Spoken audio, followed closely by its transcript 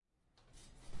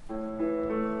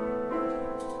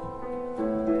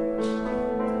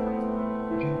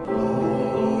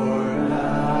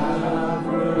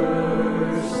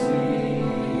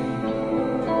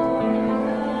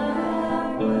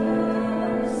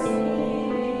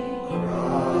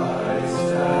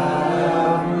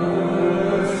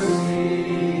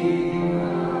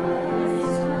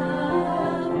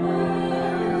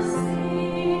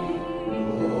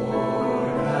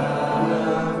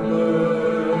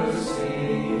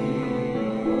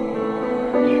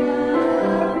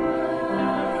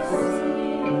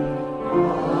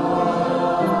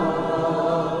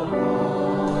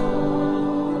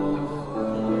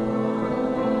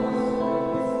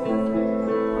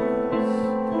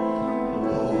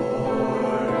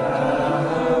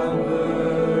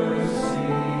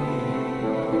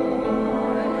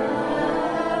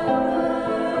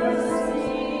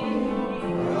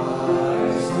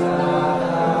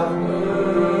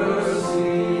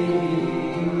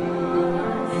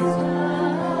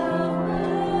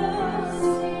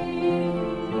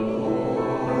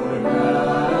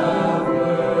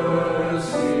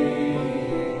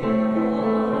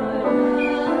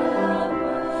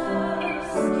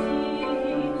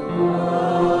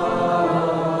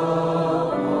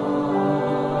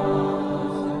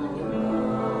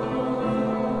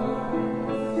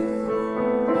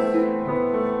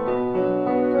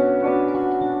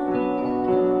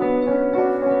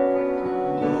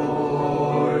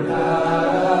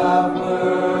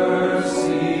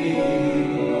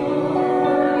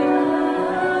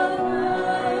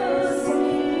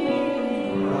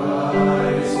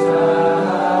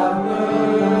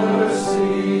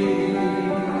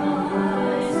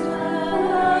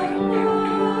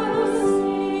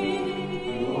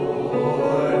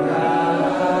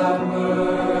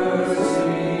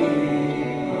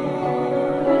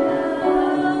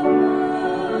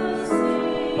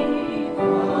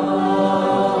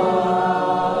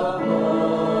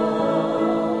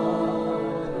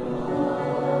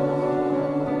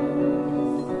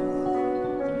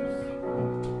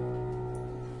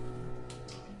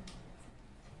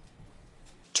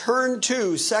turn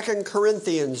to 2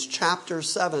 Corinthians chapter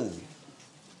 7.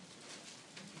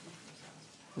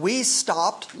 We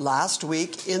stopped last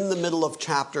week in the middle of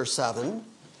chapter 7,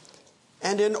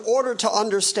 and in order to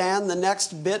understand the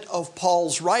next bit of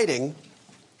Paul's writing,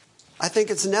 I think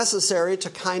it's necessary to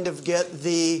kind of get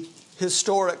the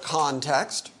historic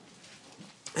context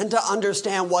and to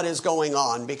understand what is going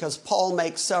on, because Paul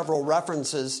makes several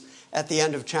references at the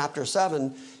end of chapter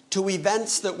 7 to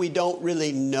events that we don't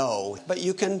really know. But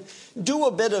you can do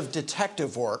a bit of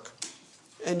detective work,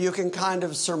 and you can kind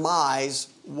of surmise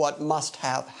what must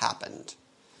have happened.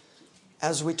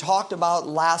 As we talked about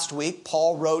last week,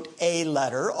 Paul wrote a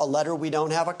letter we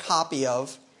don't have a copy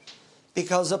of,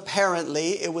 because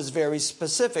apparently it was very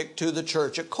specific to the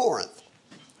church at Corinth.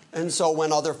 And so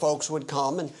when other folks would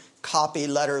come and copy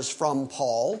letters from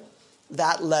Paul,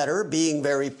 that letter being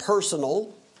very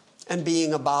personal and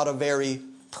being about a very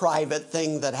private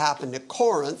thing that happened at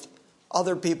Corinth,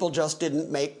 other people just didn't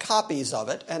make copies of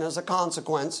it, and as a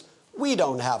consequence, we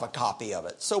don't have a copy of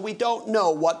it. So we don't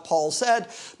know what Paul said,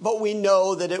 but we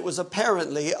know that it was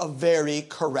apparently a very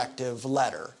corrective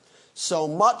letter. So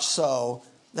much so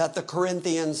that the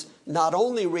Corinthians not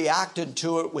only reacted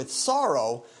to it with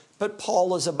sorrow, but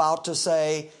Paul is about to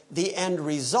say the end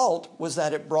result was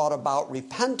that it brought about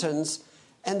repentance,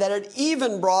 and that it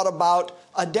even brought about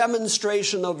a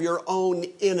demonstration of your own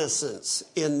innocence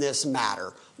in this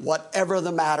matter, whatever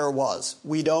the matter was.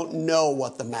 We don't know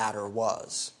what the matter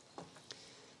was.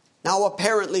 Now,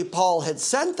 apparently, Paul had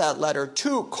sent that letter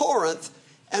to Corinth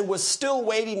and was still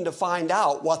waiting to find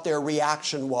out what their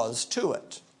reaction was to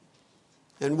it.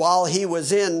 And while he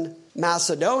was in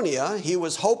Macedonia, he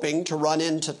was hoping to run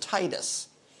into Titus.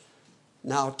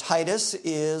 Now, Titus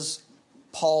is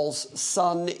Paul's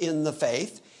son in the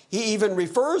faith. He even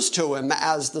refers to him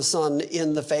as the son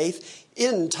in the faith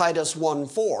in Titus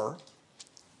 1:4.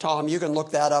 Tom, you can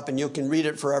look that up and you can read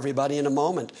it for everybody in a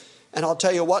moment. And I'll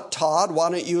tell you what, Todd, why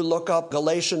don't you look up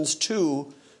Galatians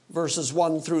 2, verses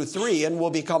 1 through 3, and we'll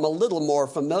become a little more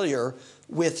familiar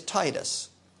with Titus.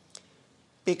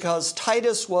 Because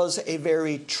Titus was a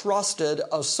very trusted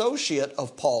associate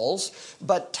of Paul's,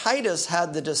 but Titus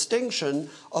had the distinction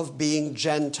of being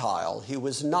Gentile. He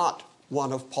was not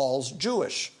one of Paul's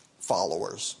Jewish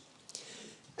followers.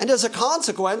 And as a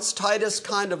consequence, Titus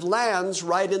kind of lands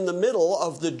right in the middle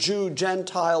of the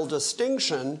Jew-Gentile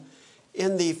distinction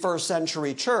in the first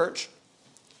century church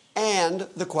and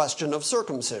the question of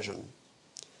circumcision.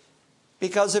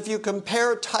 Because if you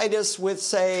compare Titus with,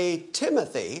 say,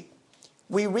 Timothy,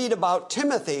 we read about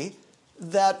Timothy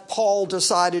that Paul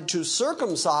decided to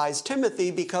circumcise Timothy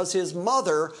because his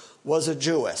mother was a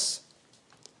Jewess.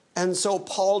 And so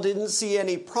Paul didn't see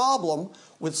any problem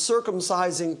with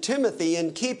circumcising Timothy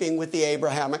in keeping with the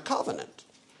Abrahamic covenant,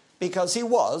 because he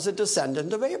was a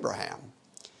descendant of Abraham.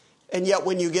 And yet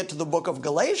when you get to the book of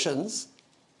Galatians,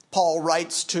 Paul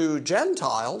writes to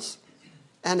Gentiles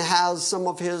and has some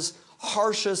of his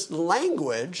harshest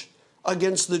language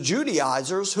against the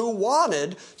Judaizers who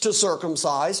wanted to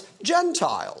circumcise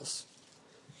Gentiles.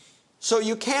 So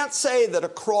you can't say that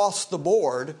across the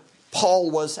board Paul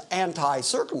was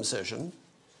anti-circumcision.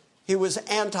 He was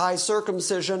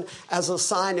anti-circumcision as a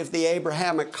sign of the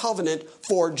Abrahamic covenant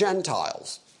for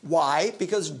Gentiles. Why?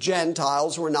 Because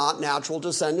Gentiles were not natural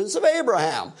descendants of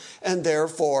Abraham, and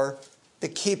therefore the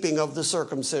keeping of the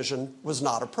circumcision was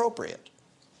not appropriate.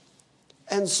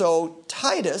 And so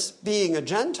Titus, being a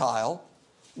Gentile,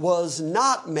 was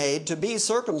not made to be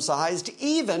circumcised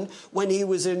even when he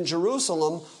was in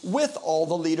Jerusalem with all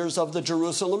the leaders of the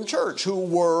Jerusalem church, who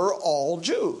were all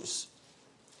Jews.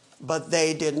 But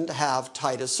they didn't have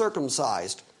Titus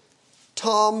circumcised.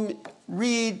 Tom,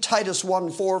 read Titus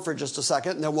 1:4 for just a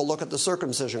second, and then we'll look at the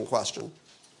circumcision question.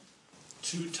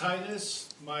 To Titus,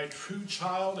 my true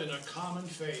child in a common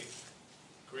faith,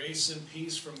 grace and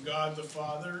peace from God the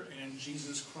Father and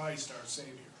Jesus Christ our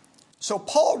Savior. So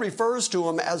Paul refers to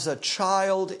him as a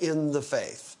child in the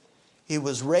faith. He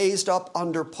was raised up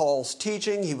under Paul's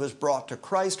teaching. He was brought to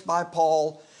Christ by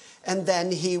Paul. And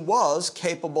then he was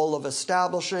capable of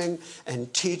establishing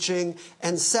and teaching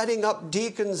and setting up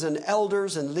deacons and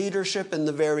elders and leadership in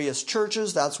the various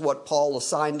churches. That's what Paul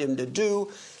assigned him to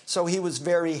do. So he was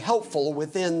very helpful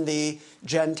within the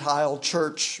Gentile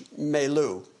church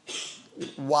milieu.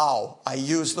 Wow, I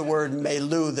used the word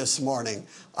milieu this morning.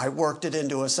 I worked it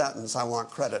into a sentence. I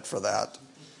want credit for that.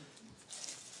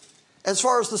 As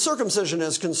far as the circumcision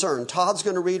is concerned, Todd's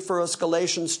going to read for us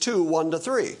Galatians 2,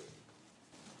 1-3.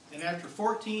 Then after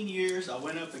 14 years, I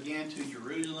went up again to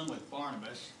Jerusalem with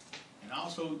Barnabas, and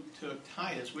also took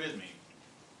Titus with me.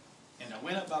 And I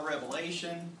went up by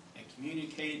revelation and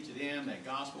communicated to them that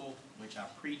gospel which I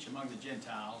preach among the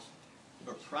Gentiles,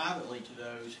 but privately to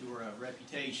those who are of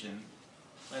reputation,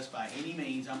 lest by any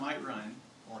means I might run,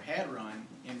 or had run,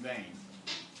 in vain.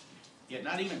 Yet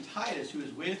not even Titus, who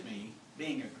is with me,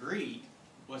 being a Greek,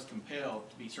 was compelled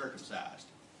to be circumcised.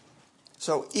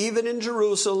 So even in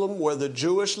Jerusalem, where the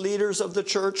Jewish leaders of the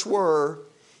church were,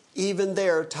 even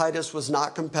there Titus was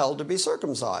not compelled to be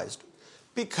circumcised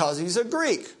because he's a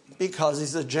Greek, because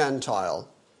he's a Gentile.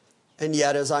 And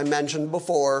yet, as I mentioned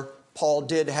before, Paul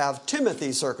did have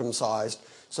Timothy circumcised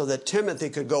so that Timothy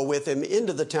could go with him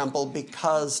into the temple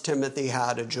because Timothy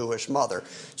had a Jewish mother.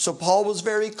 So Paul was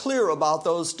very clear about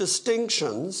those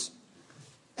distinctions.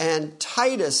 And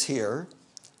Titus here,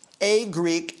 a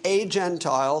Greek, a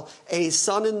Gentile, a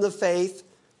son in the faith,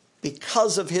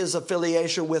 because of his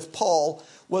affiliation with Paul,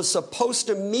 was supposed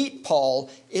to meet Paul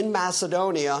in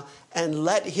Macedonia and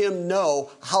let him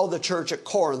know how the church at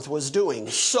Corinth was doing.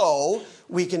 So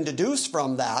we can deduce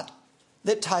from that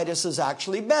Titus has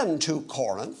actually been to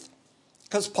Corinth,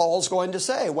 because Paul's going to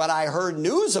say, when I heard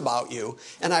news about you,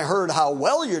 and I heard how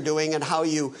well you're doing and how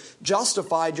you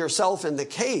justified yourself in the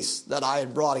case that I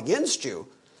had brought against you,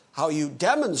 how you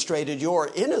demonstrated your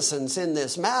innocence in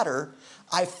this matter,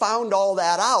 I found all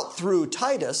that out through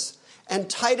Titus, and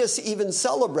Titus even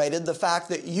celebrated the fact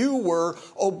that you were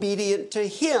obedient to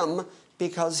him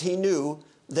because he knew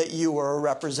that you were a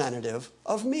representative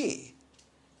of me.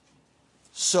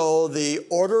 So the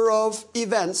order of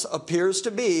events appears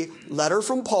to be letter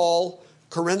from Paul,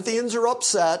 Corinthians are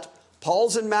upset,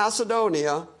 Paul's in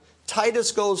Macedonia,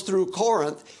 Titus goes through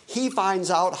Corinth, he finds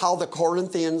out how the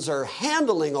Corinthians are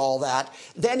handling all that,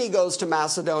 then he goes to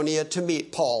Macedonia to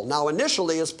meet Paul. Now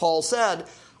initially, as Paul said,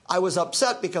 I was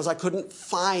upset because I couldn't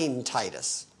find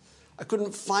Titus. I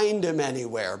couldn't find him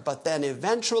anywhere. But then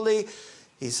eventually,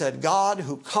 he said, God,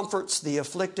 who comforts the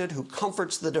afflicted, who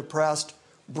comforts the depressed,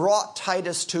 brought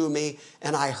Titus to me,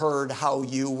 and I heard how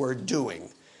you were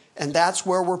doing. And that's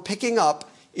where we're picking up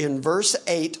in verse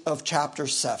 8 of chapter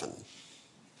 7.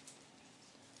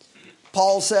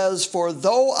 Paul says, for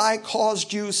though I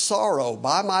caused you sorrow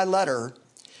by my letter,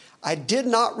 I did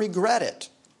not regret it,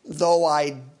 though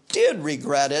I did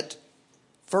regret it,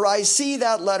 for I see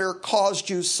that letter caused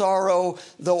you sorrow,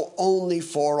 though only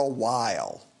for a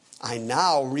while. I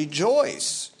now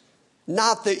rejoice,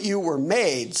 not that you were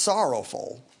made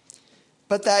sorrowful,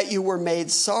 but that you were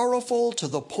made sorrowful to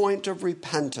the point of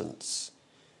repentance.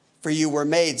 For you were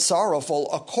made sorrowful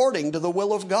according to the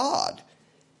will of God,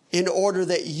 in order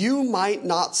that you might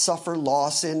not suffer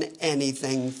loss in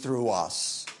anything through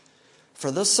us. For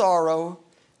the sorrow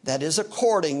that is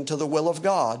according to the will of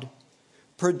God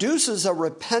produces a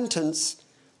repentance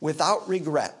without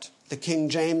regret. The King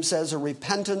James says a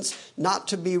repentance not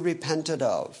to be repented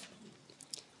of.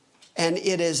 And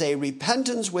it is a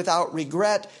repentance without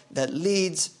regret that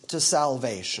leads to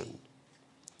salvation.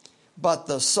 But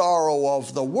the sorrow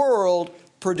of the world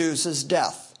produces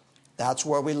death. That's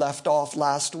where we left off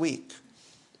last week.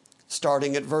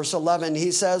 Starting at verse 11,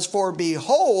 he says, for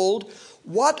behold,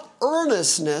 what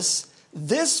earnestness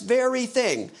this very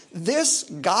thing, this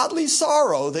godly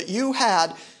sorrow that you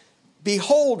had,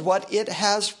 behold what it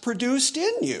has produced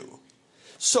in you.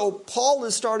 So Paul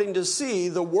is starting to see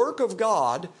the work of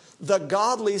God, the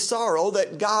godly sorrow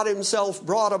that God himself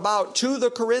brought about to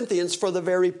the Corinthians for the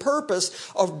very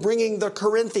purpose of bringing the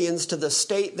Corinthians to the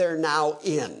state they're now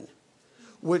in,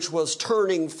 which was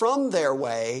turning from their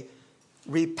way,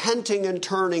 repenting and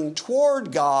turning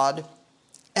toward God,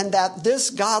 and that this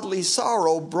godly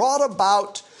sorrow brought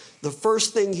about, the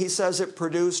first thing he says it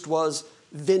produced was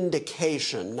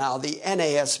vindication. Now, the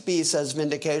NASB says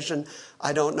vindication.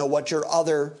 I don't know what your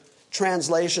other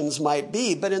translations might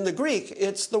be, but in the Greek,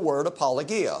 it's the word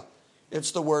apologia.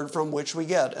 It's the word from which we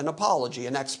get an apology,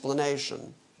 an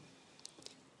explanation.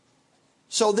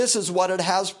 So this is what it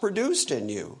has produced in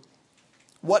you.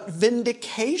 What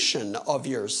vindication of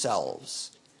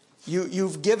yourselves.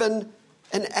 You've given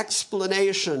an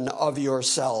explanation of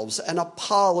yourselves, an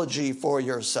apology for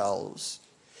yourselves.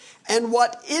 And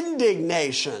what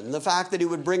indignation. The fact that he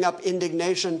would bring up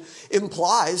indignation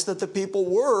implies that the people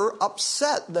were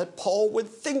upset that Paul would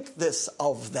think this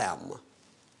of them.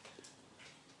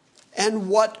 And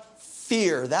what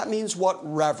fear. That means what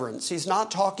reverence. He's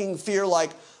not talking fear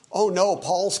like, oh no,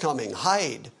 Paul's coming,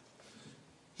 hide.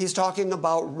 He's talking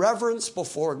about reverence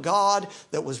before God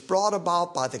that was brought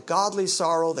about by the godly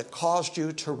sorrow that caused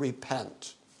you to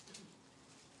repent.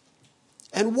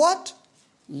 And what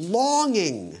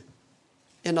longing.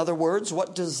 In other words,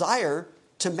 what desire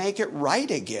to make it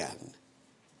right again.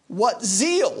 what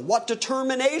zeal, what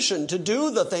determination to do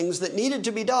the things that needed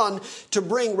to be done to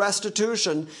bring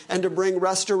restitution and to bring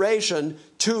restoration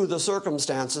to the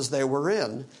circumstances they were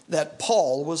in that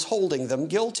Paul was holding them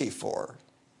guilty for.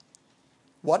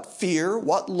 What fear,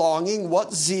 what longing,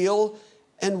 what zeal,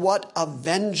 and what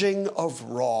avenging of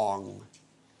wrong.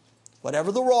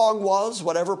 Whatever the wrong was,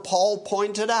 whatever Paul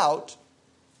pointed out,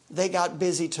 they got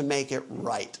busy to make it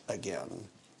right again.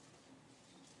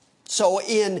 So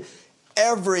in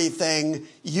everything,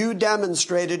 you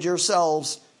demonstrated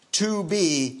yourselves to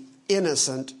be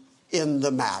innocent in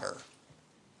the matter.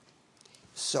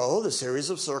 So the series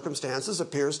of circumstances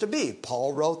appears to be,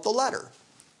 Paul wrote the letter.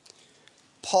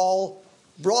 Paul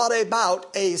brought about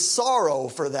a sorrow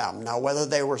for them. Now, whether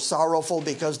they were sorrowful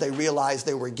because they realized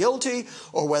they were guilty,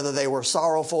 or whether they were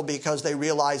sorrowful because they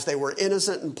realized they were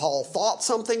innocent and Paul thought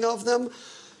something of them,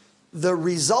 the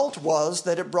result was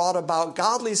that it brought about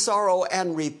godly sorrow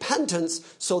and repentance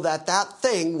so that that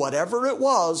thing, whatever it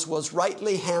was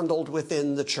rightly handled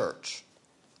within the church.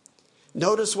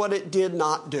 Notice what it did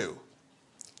not do.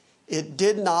 It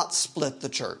did not split the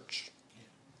church.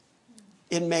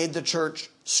 It made the church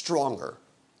stronger.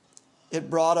 It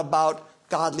brought about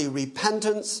godly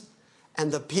repentance,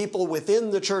 and the people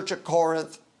within the church at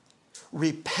Corinth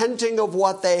repenting of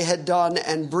what they had done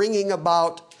and bringing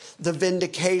about the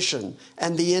vindication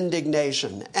and the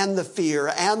indignation and the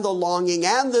fear and the longing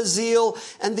and the zeal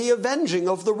and the avenging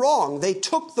of the wrong. They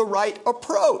took the right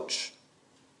approach.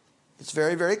 It's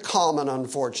very, very common,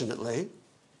 unfortunately,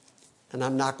 and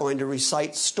I'm not going to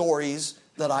recite stories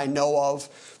that I know of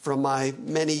from my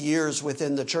many years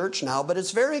within the church now, but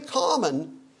it's very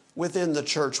common within the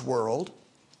church world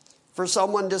for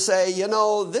someone to say, you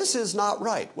know, this is not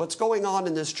right. What's going on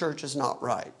in this church is not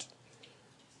right.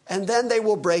 And then they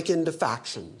will break into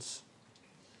factions.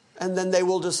 And then they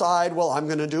will decide, well, I'm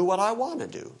going to do what I want to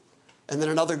do. And then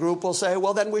another group will say,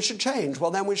 well, then we should change.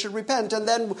 Well, then we should repent. And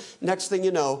then next thing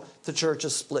you know, the church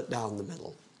is split down the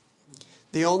middle.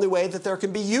 The only way that there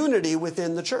can be unity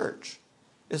within the church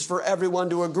is for everyone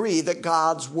to agree that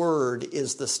God's word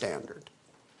is the standard.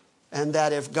 And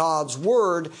that if God's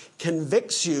word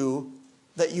convicts you,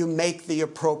 that you make the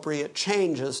appropriate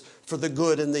changes for the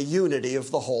good and the unity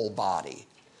of the whole body.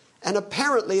 And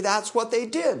apparently that's what they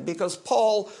did, because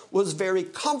Paul was very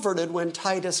comforted when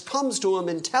Titus comes to him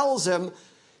and tells him,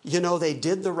 you know, they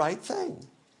did the right thing.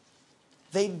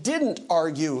 They didn't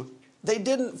argue. They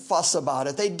didn't fuss about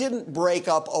it. They didn't break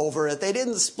up over it. They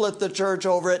didn't split the church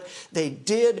over it. They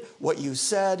did what you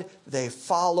said. They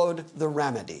followed the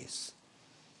remedies.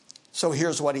 So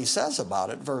here's what he says about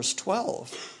it, verse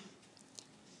 12.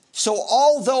 So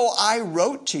although I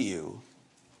wrote to you,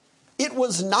 it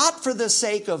was not for the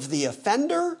sake of the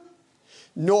offender,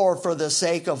 nor for the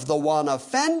sake of the one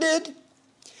offended,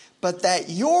 but that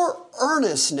your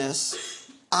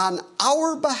earnestness on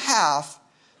our behalf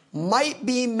might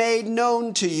be made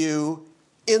known to you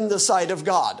in the sight of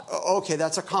God. Okay,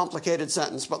 that's a complicated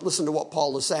sentence, but listen to what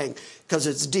Paul is saying, because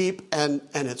it's deep and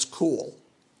it's cool.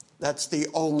 That's the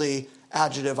only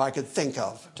adjective I could think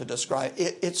of to describe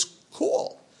it. It's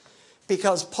cool.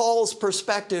 Because Paul's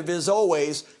perspective is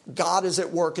always God is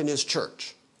at work in his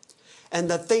church. And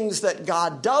the things that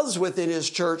God does within his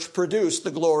church produce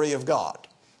the glory of God.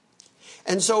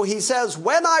 And so he says,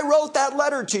 when I wrote that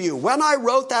letter to you, when I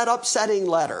wrote that upsetting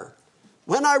letter,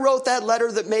 when I wrote that letter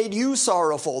that made you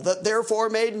sorrowful, that therefore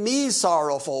made me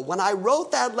sorrowful, when I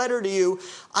wrote that letter to you,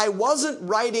 I wasn't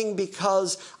writing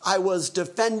because I was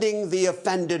defending the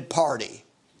offended party,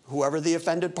 whoever the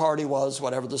offended party was,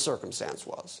 whatever the circumstance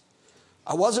was.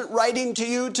 I wasn't writing to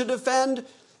you to defend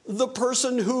the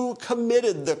person who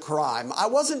committed the crime. I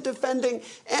wasn't defending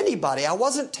anybody. I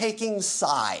wasn't taking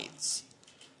sides.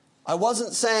 I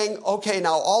wasn't saying, okay,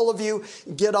 now all of you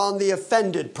get on the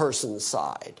offended person's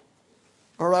side.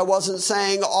 Or I wasn't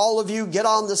saying, all of you get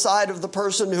on the side of the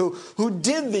person who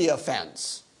did the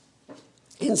offense.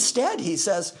 Instead, he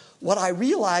says, what I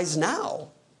realize now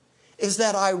is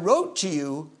that I wrote to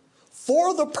you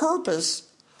for the purpose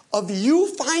of you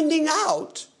finding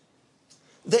out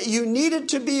that you needed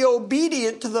to be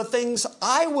obedient to the things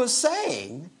I was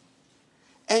saying,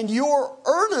 and your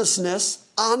earnestness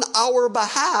on our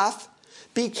behalf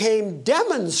became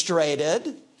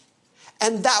demonstrated,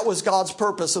 and that was God's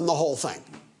purpose in the whole thing.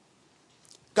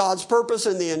 God's purpose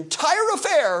in the entire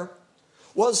affair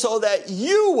was so that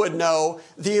you would know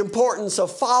the importance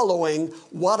of following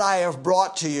what I have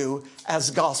brought to you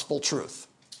as gospel truth.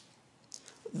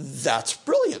 That's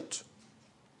brilliant.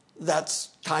 That's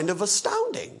kind of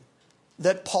astounding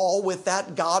that Paul, with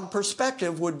that God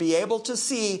perspective, would be able to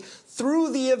see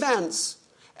through the events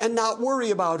and not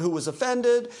worry about who was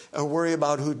offended or worry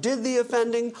about who did the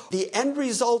offending. The end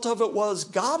result of it was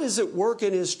God is at work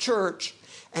in his church,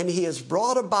 and he has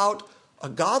brought about a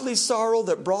godly sorrow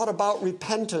that brought about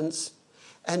repentance,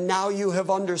 and now you have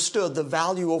understood the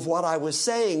value of what I was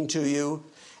saying to you,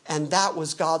 and that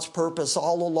was God's purpose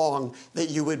all along, that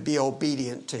you would be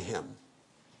obedient to him.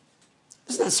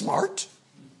 Isn't that smart?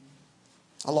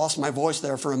 I lost my voice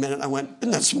there for a minute. I went,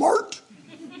 isn't that smart?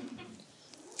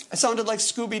 I sounded like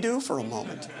Scooby-Doo for a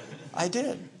moment. I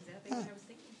did. Yeah.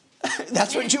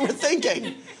 That's what you were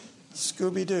thinking.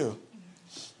 Scooby-Doo.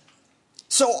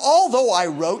 So although I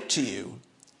wrote to you,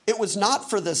 it was not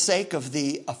for the sake of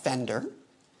the offender,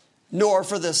 nor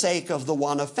for the sake of the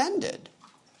one offended,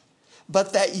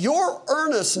 but that your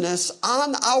earnestness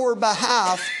on our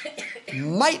behalf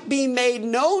might be made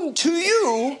known to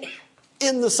you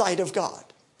in the sight of God,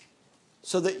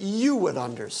 so that you would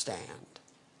understand.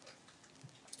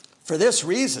 For this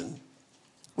reason,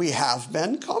 we have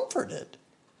been comforted.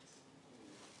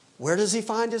 Where does he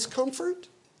find his comfort?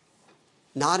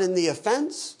 Not in the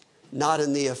offense, not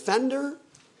in the offender,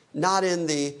 not in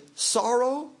the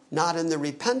sorrow, not in the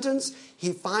repentance.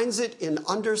 He finds it in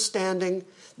understanding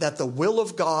that the will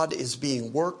of God is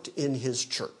being worked in his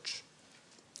church.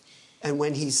 And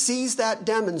when he sees that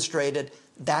demonstrated,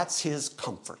 that's his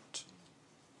comfort.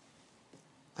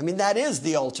 I mean, that is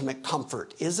the ultimate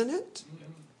comfort, isn't it?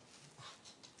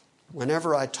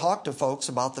 Whenever I talk to folks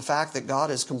about the fact that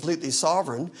God is completely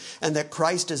sovereign and that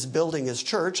Christ is building his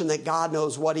church and that God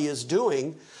knows what he is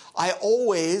doing, I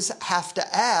always have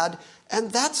to add,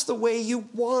 and that's the way you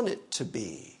want it to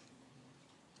be.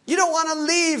 You don't want to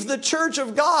leave the church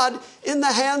of God in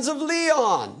the hands of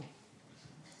Leon.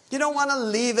 You don't want to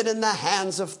leave it in the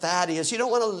hands of Thaddeus. You don't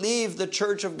want to leave the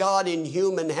church of God in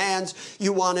human hands.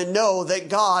 You want to know that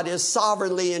God is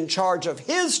sovereignly in charge of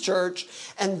his church,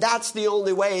 and that's the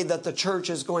only way that the church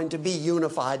is going to be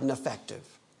unified and effective.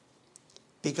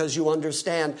 Because you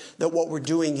understand that what we're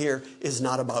doing here is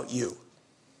not about you.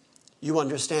 You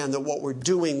understand that what we're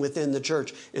doing within the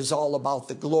church is all about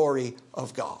the glory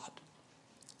of God,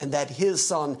 and that his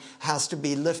Son has to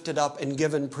be lifted up and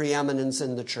given preeminence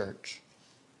in the church.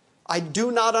 I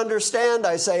do not understand,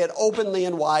 I say it openly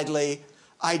and widely,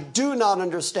 I do not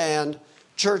understand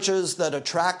churches that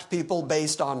attract people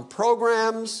based on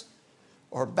programs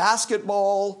or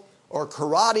basketball or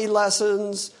karate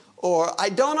lessons, or I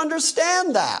don't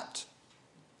understand that.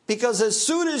 Because as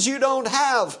soon as you don't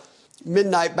have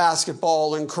midnight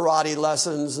basketball and karate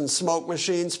lessons and smoke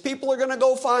machines, people are going to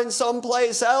go find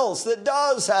someplace else that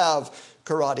does have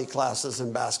karate classes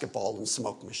and basketball and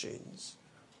smoke machines.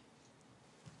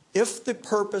 If the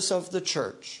purpose of the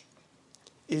church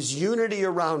is unity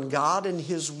around God and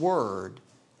his word,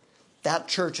 that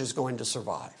church is going to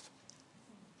survive.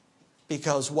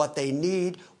 Because what they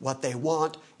need, what they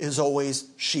want, is always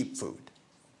sheep food.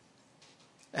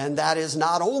 And that is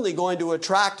not only going to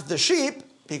attract the sheep,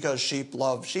 because sheep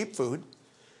love sheep food,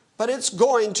 but it's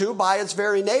going to, by its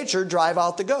very nature, drive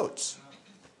out the goats.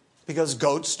 Because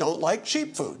goats don't like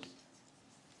sheep food.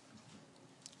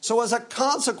 So as a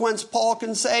consequence, Paul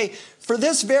can say, for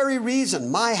this very reason,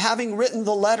 my having written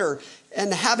the letter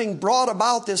and having brought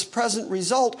about this present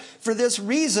result, for this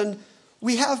reason,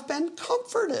 we have been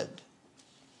comforted.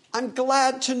 I'm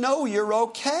glad to know you're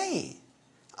okay.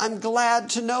 I'm glad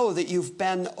to know that you've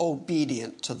been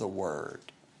obedient to the word.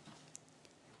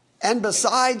 And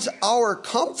besides our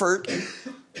comfort,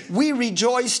 we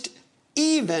rejoiced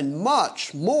even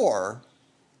much more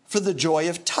for the joy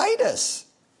of Titus,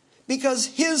 because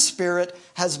his spirit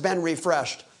has been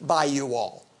refreshed by you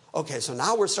all. Okay, so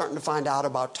now we're starting to find out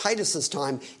about Titus's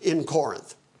time in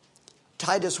Corinth.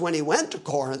 Titus, when he went to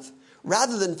Corinth,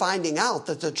 rather than finding out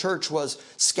that the church was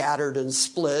scattered and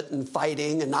split and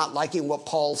fighting and not liking what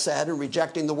Paul said and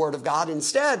rejecting the word of God,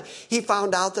 instead, he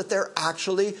found out that they're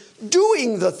actually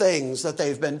doing the things that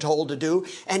they've been told to do.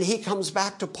 And he comes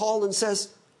back to Paul and says,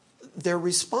 they're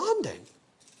responding.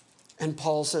 And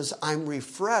Paul says, I'm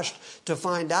refreshed to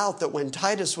find out that when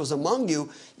Titus was among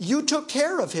you, you took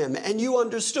care of him and you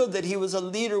understood that he was a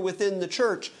leader within the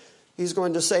church. He's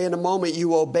going to say in a moment,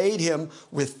 you obeyed him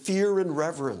with fear and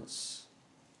reverence.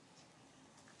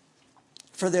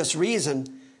 For this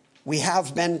reason, we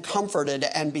have been comforted,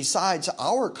 and besides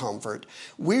our comfort,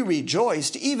 we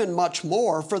rejoiced even much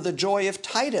more for the joy of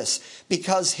Titus,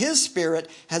 because his spirit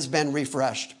has been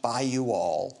refreshed by you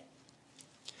all.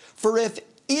 For if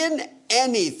in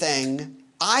anything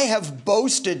I have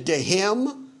boasted to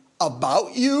him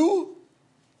about you,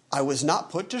 I was not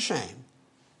put to shame.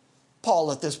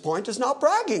 Paul at this point is not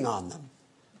bragging on them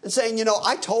and saying,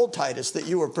 I told Titus that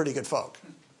you were pretty good folk.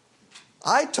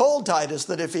 I told Titus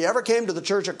that if he ever came to the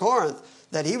church at Corinth,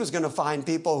 that he was going to find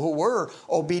people who were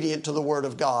obedient to the word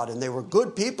of God, and they were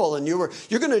good people, and you're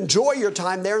going to enjoy your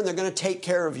time there, and they're going to take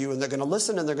care of you, and they're going to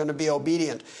listen, and they're going to be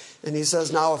obedient. And he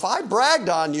says, now, if I bragged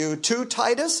on you to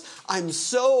Titus, I'm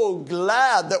so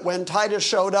glad that when Titus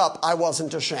showed up, I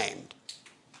wasn't ashamed.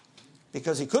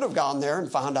 Because he could have gone there and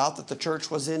found out that the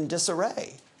church was in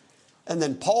disarray. And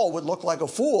then Paul would look like a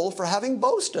fool for having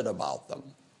boasted about them.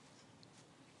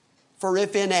 For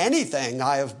if in anything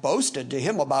I have boasted to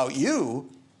him about you,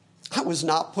 I was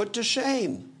not put to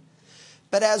shame.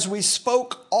 But as we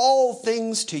spoke all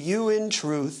things to you in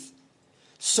truth,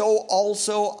 so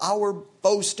also our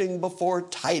boasting before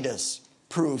Titus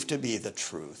proved to be the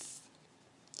truth.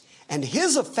 And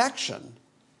his affection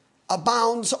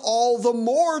abounds all the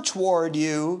more toward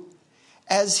you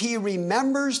as he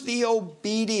remembers the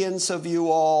obedience of you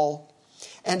all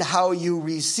and how you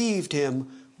received him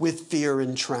with fear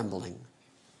and trembling.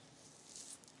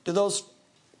 Do those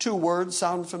two words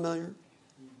sound familiar?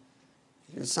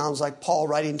 It sounds like Paul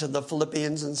writing to the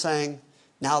Philippians and saying,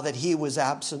 now that he was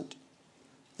absent,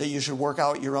 that you should work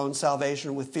out your own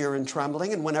salvation with fear and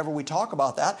trembling. And whenever we talk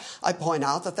about that, I point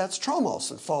out that that's tromos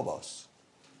and phobos.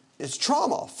 It's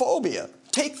trauma, phobia.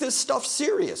 Take this stuff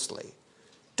seriously.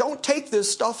 Don't take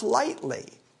this stuff lightly.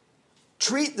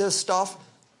 Treat this stuff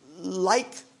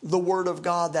like the Word of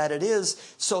God that it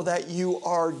is, so that you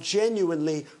are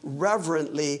genuinely,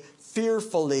 reverently,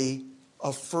 fearfully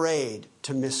afraid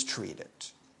to mistreat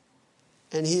it.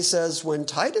 And he says, when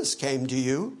Titus came to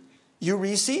you, you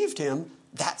received him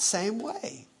that same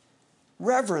way,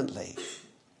 reverently.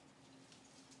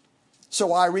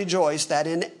 So I rejoice that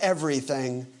in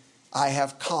everything I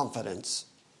have confidence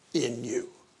in you.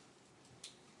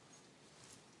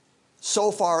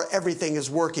 So far, everything is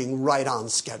working right on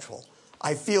schedule.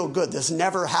 I feel good. This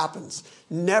never happens.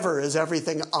 Never is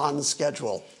everything on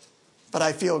schedule. But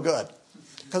I feel good.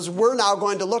 Because we're now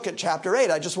going to look at chapter 8.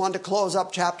 I just wanted to close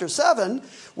up chapter 7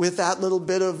 with that little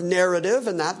bit of narrative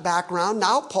and that background.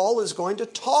 Now Paul is going to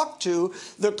talk to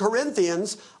the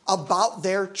Corinthians about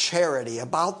their charity,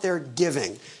 about their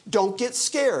giving. Don't get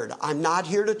scared. I'm not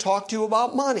here to talk to you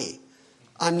about money.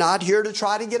 I'm not here to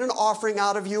try to get an offering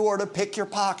out of you or to pick your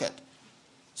pocket.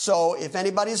 So if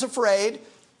anybody's afraid,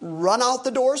 run out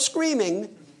the door screaming.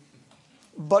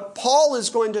 But Paul is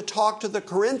going to talk to the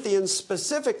Corinthians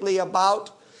specifically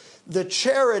about the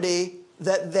charity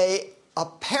that they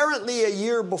apparently a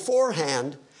year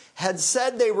beforehand had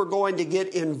said they were going to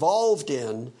get involved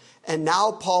in. And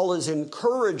now Paul is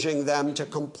encouraging them to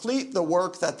complete the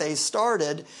work that they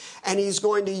started. And he's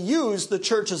going to use the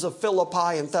churches of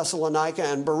Philippi and Thessalonica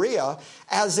and Berea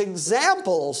as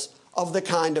examples of the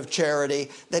kind of charity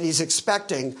that he's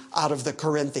expecting out of the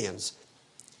Corinthians.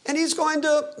 And he's going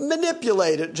to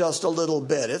manipulate it just a little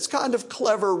bit. It's kind of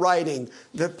clever writing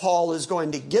that Paul is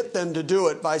going to get them to do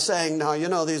it by saying, now, you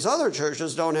know, these other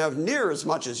churches don't have near as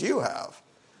much as you have.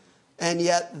 And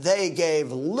yet they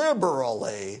gave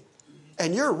liberally.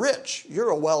 And you're rich. You're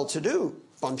a well-to-do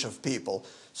bunch of people.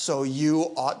 So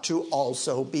you ought to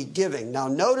also be giving. Now,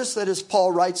 notice that as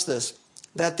Paul writes this,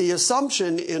 that the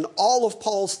assumption in all of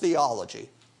Paul's theology,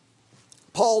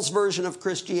 Paul's version of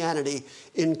Christianity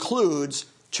includes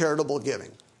charitable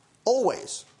giving.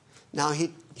 Always. Now,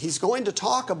 he's going to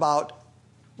talk about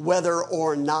whether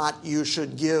or not you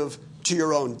should give to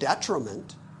your own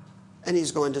detriment. And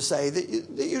he's going to say that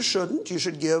you shouldn't. You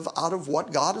should give out of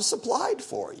what God has supplied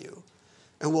for you.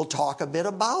 And we'll talk a bit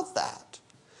about that.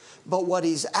 But what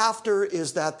he's after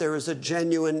is that there is a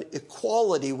genuine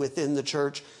equality within the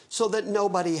church so that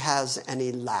nobody has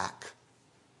any lack.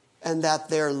 And that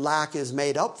their lack is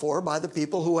made up for by the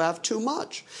people who have too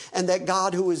much. And that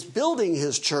God, who is building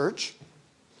his church,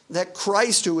 that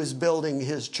Christ, who is building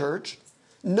his church,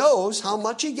 knows how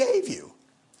much he gave you.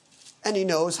 And he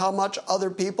knows how much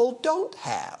other people don't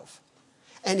have.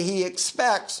 And he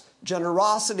expects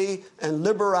generosity and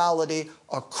liberality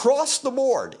across the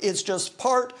board. It's just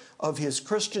part of his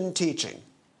Christian teaching.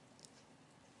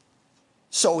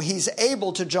 So he's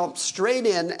able to jump straight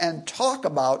in and talk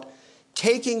about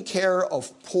taking care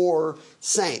of poor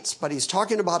saints. But he's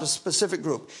talking about a specific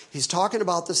group. He's talking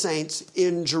about the saints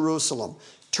in Jerusalem.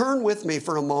 Turn with me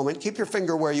for a moment. Keep your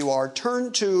finger where you are.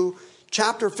 Turn to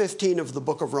chapter 15 of the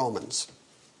book of Romans.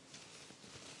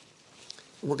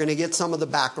 We're going to get some of the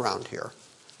background here.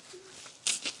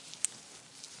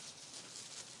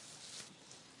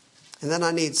 And then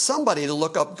I need somebody to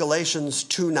look up Galatians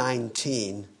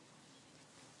 2:19.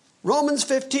 Romans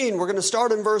 15, we're going to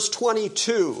start in verse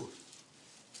 22.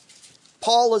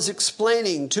 Paul is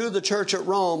explaining to the church at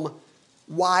Rome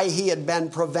why he had been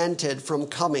prevented from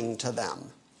coming to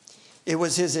them. It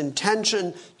was his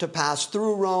intention to pass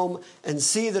through Rome and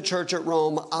see the church at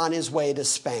Rome on his way to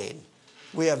Spain.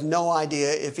 We have no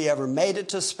idea if he ever made it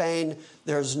to Spain.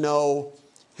 There's no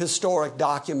historic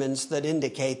documents that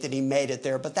indicate that he made it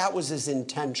there, but that was his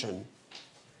intention.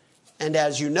 And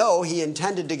as you know, he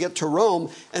intended to get to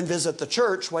Rome and visit the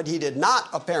church. What he did not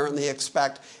apparently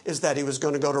expect is that he was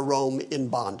going to go to Rome in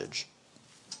bondage.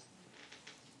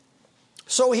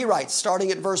 So he writes, starting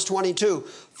at verse 22,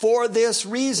 "For this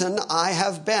reason I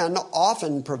have been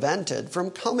often prevented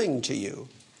from coming to you.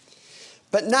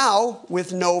 But now,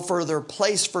 with no further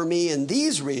place for me in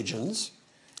these regions,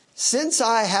 since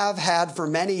I have had for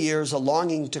many years a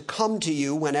longing to come to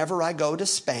you whenever I go to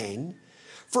Spain,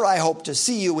 for I hope to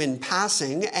see you in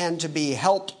passing and to be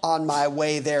helped on my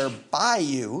way there by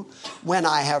you when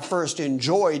I have first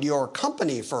enjoyed your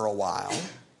company for a while.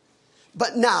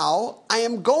 But now I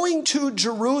am going to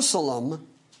Jerusalem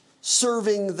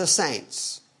serving the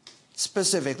saints,"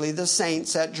 specifically the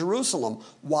saints at Jerusalem.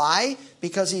 Why?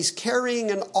 Because he's carrying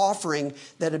an offering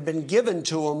that had been given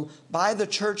to him by the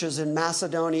churches in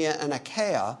Macedonia and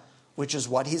Achaia, which is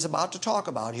what he's about to talk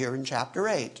about here in chapter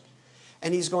 8.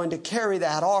 And he's going to carry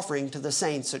that offering to the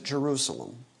saints at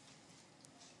Jerusalem.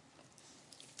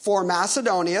 "For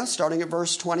Macedonia," starting at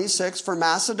verse 26, "for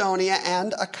Macedonia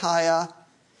and Achaia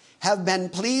have been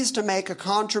pleased to make a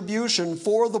contribution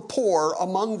for the poor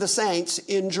among the saints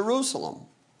in Jerusalem.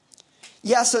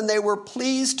 Yes, and they were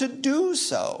pleased to do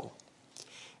so.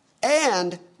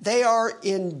 And they are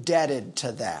indebted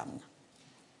to them.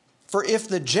 For if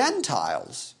the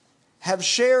Gentiles have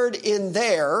shared in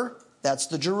their," that's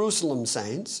the Jerusalem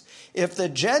saints, "if the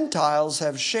Gentiles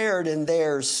have shared in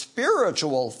their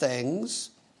spiritual things,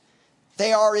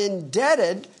 they are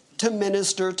indebted to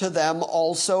minister to them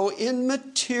also in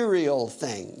material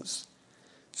things."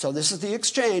 So this is the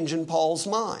exchange in Paul's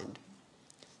mind.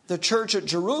 The church at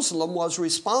Jerusalem was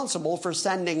responsible for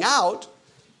sending out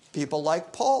people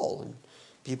like Paul and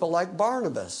people like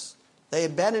Barnabas. They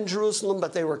had been in Jerusalem,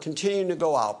 but they were continuing to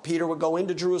go out. Peter would go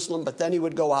into Jerusalem, but then he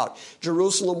would go out.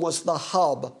 Jerusalem was the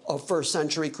hub of first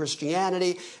century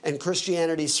Christianity, and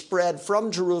Christianity spread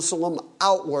from Jerusalem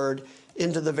outward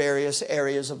into the various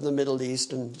areas of the Middle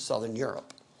East and Southern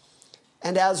Europe.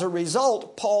 And as a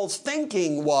result, Paul's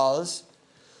thinking was,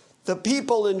 the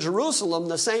people in Jerusalem,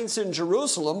 the saints in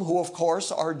Jerusalem, who of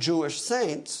course are Jewish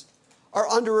saints, are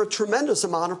under a tremendous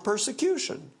amount of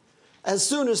persecution. As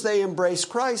soon as they embrace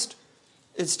Christ,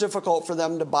 it's difficult for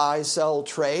them to buy, sell,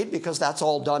 trade, because that's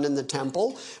all done in the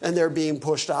temple, and they're being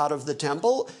pushed out of the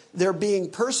temple. They're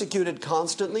being persecuted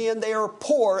constantly, and they are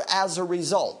poor as a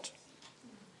result.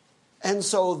 And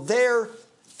so their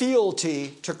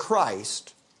fealty to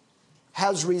Christ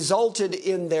has resulted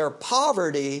in their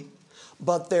poverty,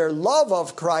 but their love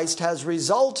of Christ has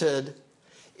resulted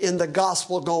in the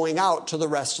gospel going out to the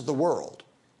rest of the world.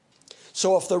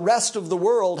 So if the rest of the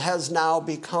world has now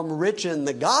become rich in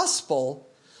the gospel,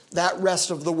 that rest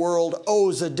of the world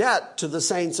owes a debt to the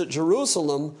saints at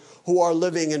Jerusalem who are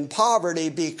living in poverty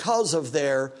because of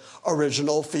their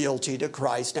original fealty to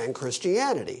Christ and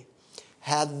Christianity.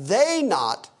 Had they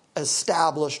not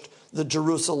established the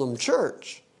Jerusalem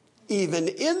church, even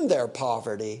in their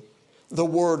poverty, the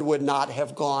word would not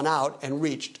have gone out and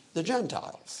reached the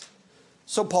Gentiles.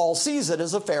 So Paul sees it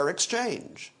as a fair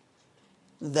exchange,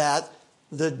 that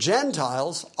the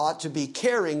Gentiles ought to be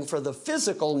caring for the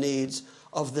physical needs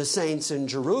of the saints in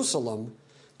Jerusalem,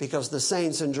 because the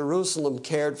saints in Jerusalem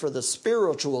cared for the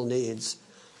spiritual needs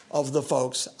of the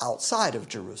folks outside of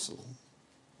Jerusalem.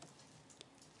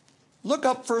 Look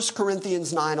up 1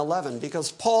 Corinthians 9:11,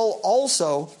 because Paul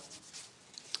also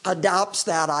adopts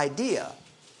that idea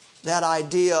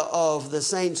of the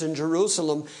saints in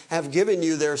Jerusalem have given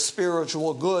you their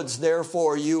spiritual goods,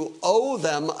 therefore you owe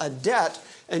them a debt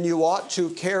and you ought to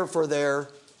care for their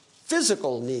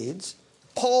physical needs.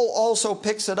 Paul also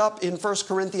picks it up in 1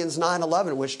 Corinthians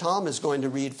 9:11, which Tom is going to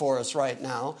read for us right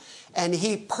now, and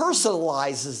he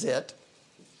personalizes it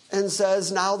and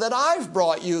says, now that I've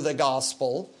brought you the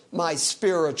gospel, my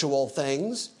spiritual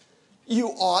things, you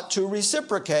ought to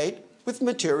reciprocate with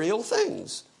material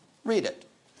things. Read it.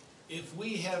 "If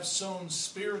we have sown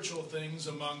spiritual things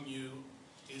among you,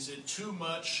 is it too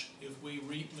much if we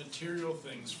reap material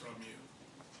things from you?"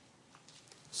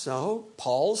 So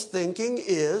Paul's thinking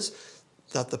is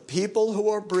that the people who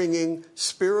are bringing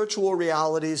spiritual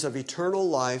realities of eternal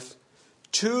life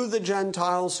to the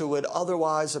Gentiles who would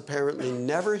otherwise apparently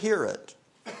never hear it,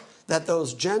 that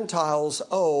those Gentiles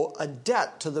owe a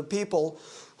debt to the people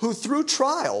who through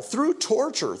trial, through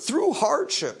torture, through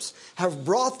hardships have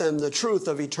brought them the truth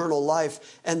of eternal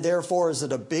life. And therefore, is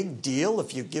it a big deal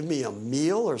if you give me a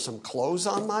meal or some clothes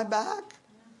on my back?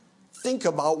 think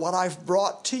about what I've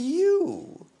brought to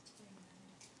you.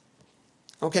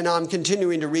 Okay, now I'm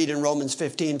continuing to read in Romans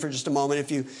 15 for just a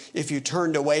moment. If you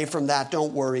turned away from that,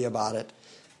 don't worry about it.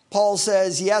 Paul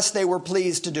says, yes, they were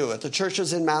pleased to do it. The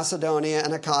churches in Macedonia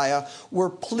and Achaia were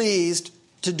pleased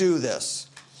to do this.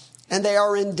 And they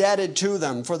are indebted to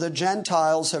them, for the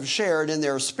Gentiles have shared in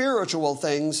their spiritual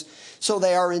things, so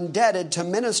they are indebted to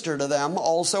minister to them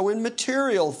also in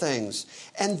material things.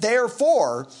 And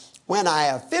therefore, when I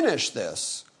have finished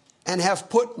this, and have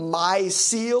put my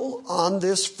seal on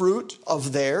this fruit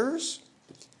of theirs,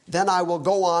 then I will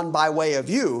go on by way of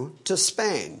you to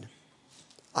Spain.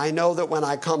 I know that when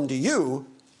I come to you,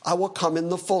 I will come in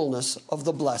the fullness of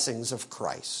the blessings of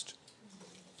Christ.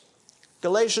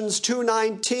 Galatians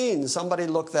 2:19, somebody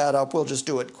look that up, we'll just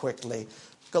do it quickly.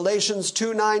 Galatians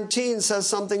 2:19 says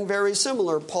something very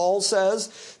similar. Paul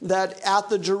says that at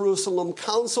the Jerusalem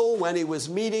Council, when he was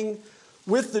meeting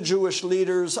with the Jewish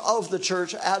leaders of the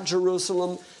church at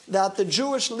Jerusalem, that the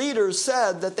Jewish leaders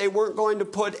said that they weren't going to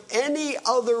put any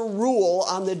other rule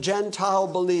on the Gentile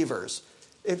believers,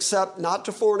 except not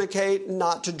to fornicate,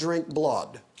 not to drink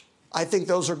blood. I think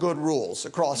those are good rules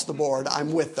across the board.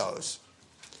 I'm with those.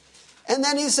 And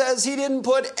then he says he didn't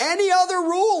put any other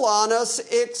rule on us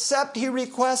except he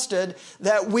requested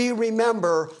that we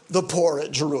remember the poor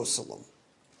at Jerusalem.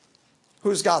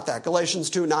 Who's got that? Galatians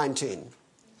 2:19.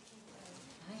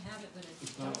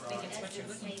 Don't think it's what you're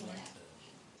looking for.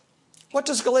 What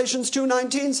does Galatians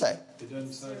 2:19 say? It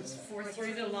doesn't say that. For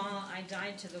through the law I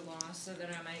died to the law so that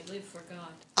I might live for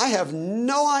God. I have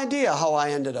no idea how I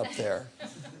ended up there.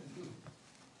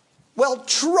 Well,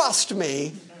 trust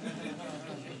me.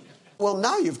 Well,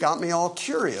 now you've got me all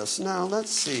curious. Now,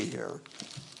 let's see here.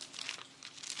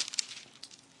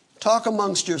 Talk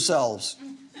amongst yourselves,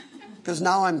 because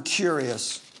now I'm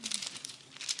curious.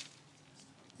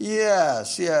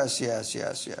 Yes.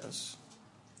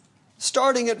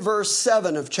 Starting at verse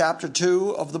 7 of chapter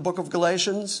 2 of the book of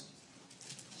Galatians.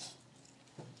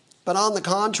 But on the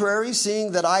contrary,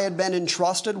 seeing that I had been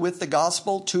entrusted with the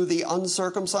gospel to the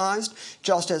uncircumcised,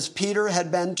 just as Peter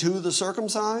had been to the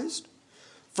circumcised,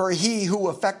 for he who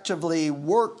effectively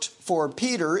worked for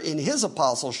Peter in his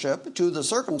apostleship to the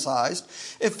circumcised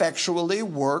effectually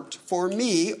worked for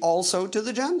me also to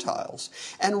the Gentiles.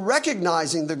 And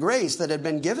recognizing the grace that had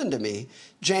been given to me,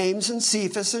 James and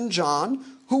Cephas and John,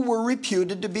 who were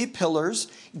reputed to be pillars,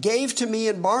 gave to me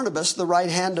and Barnabas the right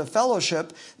hand of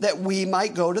fellowship, that we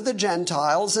might go to the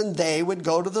Gentiles and they would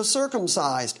go to the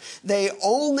circumcised. They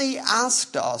only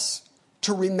asked us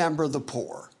to remember the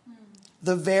poor,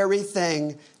 the very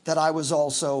thing that I was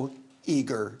also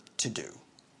eager to do.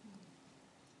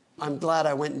 I'm glad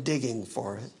I went digging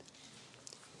for it.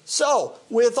 So,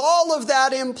 with all of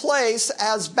that in place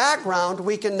as background,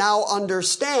 we can now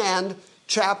understand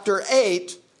chapter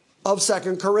 8 of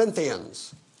 2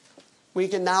 Corinthians. We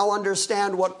can now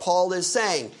understand what Paul is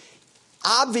saying.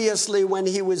 Obviously, when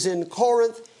he was in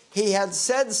Corinth, he had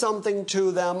said something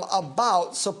to them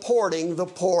about supporting the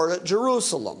poor at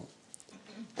Jerusalem.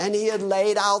 And he had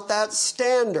laid out that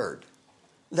standard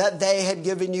that they had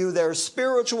given you their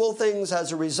spiritual things.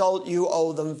 As a result, you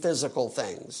owe them physical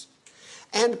things.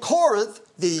 And Corinth,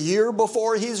 the year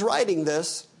before he's writing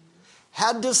this,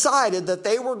 had decided that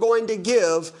they were going to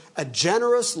give a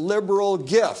generous, liberal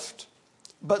gift.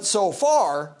 But so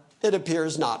far, it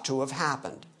appears not to have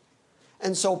happened.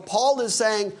 And so Paul is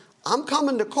saying, I'm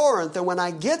coming to Corinth, and when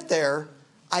I get there,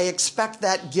 I expect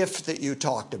that gift that you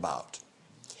talked about.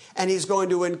 And he's going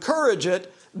to encourage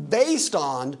it based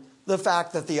on the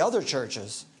fact that the other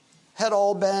churches had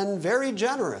all been very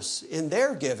generous in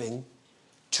their giving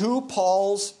to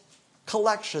Paul's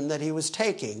collection that he was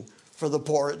taking for the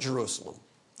poor at Jerusalem.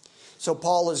 So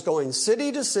Paul is going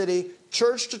city to city,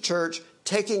 church to church,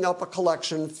 taking up a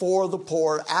collection for the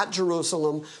poor at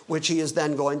Jerusalem, which he is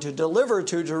then going to deliver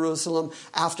to Jerusalem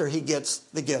after he gets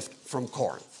the gift from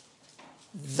Corinth.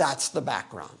 That's the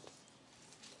background.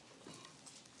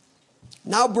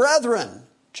 Now, brethren,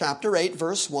 chapter 8,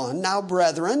 verse 1, now,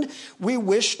 brethren, we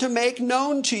wish to make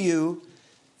known to you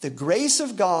the grace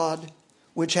of God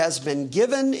which has been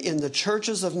given in the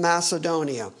churches of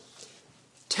Macedonia.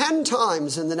 10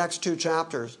 times in the next 2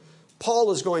 chapters,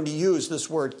 Paul is going to use this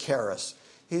word charis.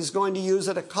 He's going to use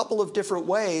it a couple of different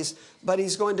ways, but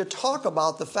he's going to talk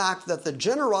about the fact that the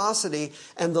generosity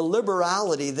and the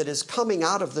liberality that is coming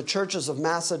out of the churches of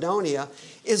Macedonia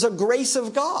is a grace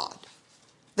of God.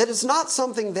 That it's not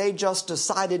something they just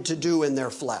decided to do in their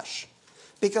flesh.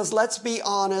 Because let's be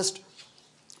honest,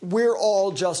 we're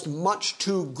all just much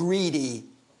too greedy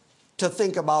to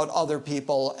think about other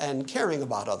people and caring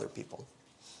about other people.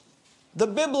 The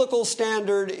biblical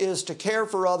standard is to care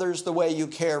for others the way you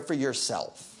care for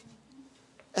yourself.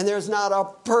 And there's not a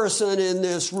person in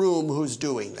this room who's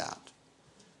doing that.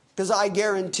 Because I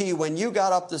guarantee when you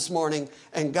got up this morning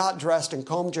and got dressed and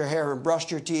combed your hair and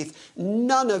brushed your teeth,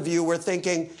 none of you were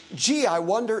thinking, gee, I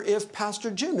wonder if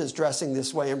Pastor Jim is dressing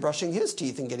this way and brushing his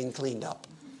teeth and getting cleaned up.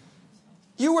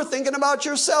 You were thinking about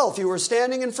yourself. You were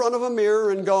standing in front of a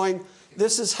mirror and going,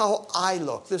 this is how I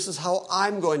look. This is how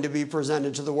I'm going to be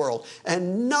presented to the world.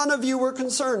 And none of you were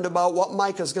concerned about what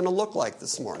Micah's going to look like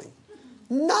this morning.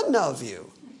 None of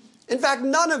you. In fact,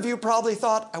 none of you probably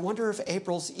thought, I wonder if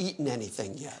April's eaten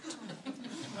anything yet.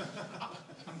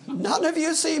 None of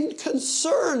you seemed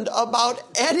concerned about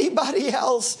anybody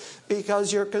else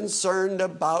because you're concerned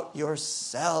about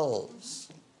yourselves.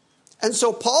 And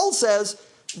so Paul says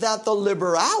that the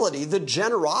liberality, the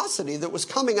generosity that was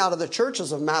coming out of the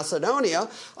churches of Macedonia,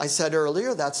 I said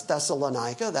earlier, that's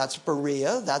Thessalonica, that's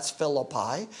Berea, that's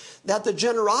Philippi, that the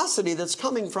generosity that's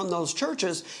coming from those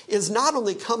churches is not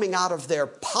only coming out of their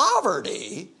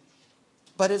poverty,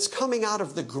 but it's coming out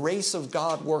of the grace of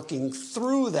God working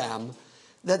through them,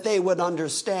 that they would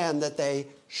understand that they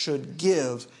should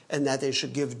give and that they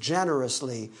should give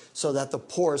generously so that the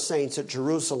poor saints at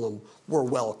Jerusalem were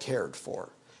well cared for.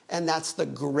 And that's the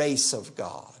grace of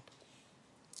God.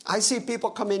 I see people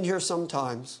come in here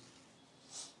sometimes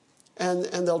and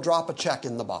they'll drop a check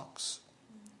in the box.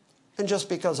 And just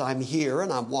because I'm here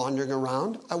and I'm wandering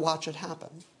around, I watch it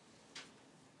happen.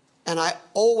 And I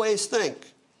always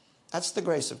think, that's the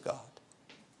grace of God.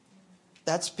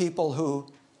 That's people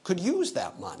who could use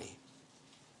that money.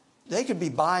 They could be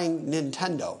buying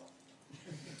Nintendo.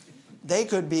 They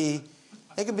could be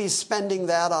spending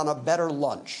that on a better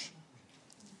lunch.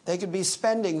 They could be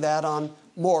spending that on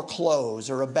more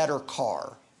clothes or a better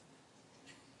car.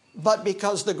 But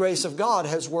because the grace of God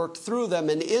has worked through them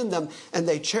and in them, and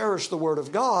they cherish the Word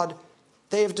of God,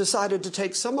 they have decided to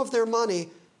take some of their money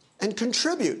and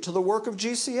contribute to the work of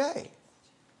GCA.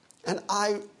 And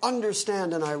I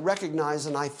understand and I recognize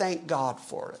and I thank God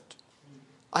for it.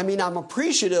 I mean, I'm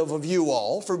appreciative of you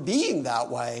all for being that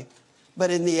way,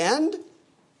 but in the end,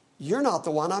 you're not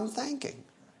the one I'm thanking.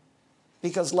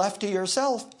 Because left to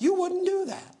yourself, you wouldn't do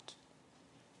that.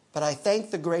 But I thank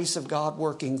the grace of God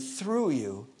working through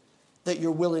you that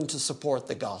you're willing to support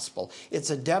the gospel.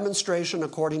 It's a demonstration,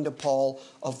 according to Paul,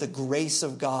 of the grace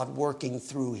of God working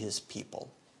through his people.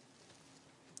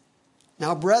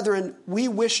 Now, brethren, we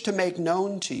wish to make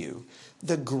known to you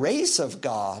the grace of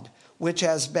God which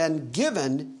has been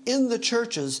given in the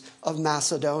churches of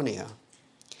Macedonia,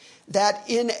 that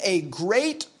in a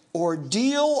great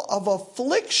ordeal of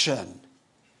affliction,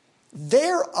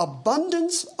 their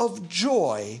abundance of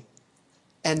joy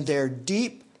and their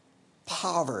deep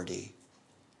poverty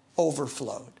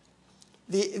overflowed.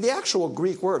 The actual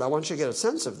Greek word, I want you to get a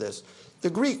sense of this. The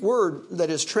Greek word that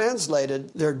is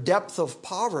translated, their depth of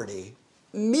poverty,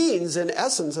 means in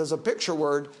essence, as a picture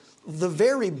word, the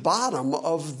very bottom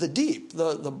of the deep,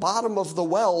 the bottom of the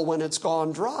well when it's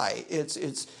gone dry.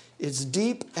 It's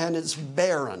deep and it's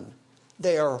barren.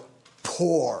 They are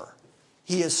poor.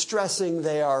 He is stressing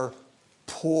they are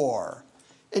poor.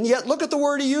 And yet look at the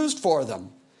word he used for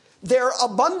them. Their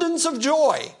abundance of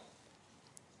joy.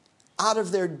 Out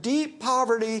of their deep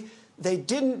poverty, they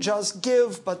didn't just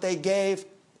give, but they gave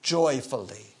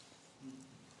joyfully.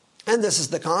 And this is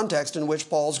the context in which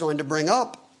Paul's going to bring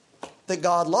up that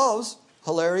God loves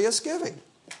hilarious giving,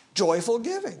 joyful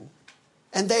giving.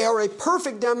 And they are a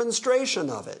perfect demonstration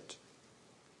of it.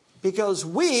 Because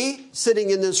we, sitting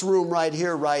in this room right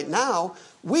here, right now,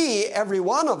 we, every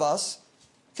one of us,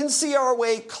 can see our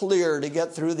way clear to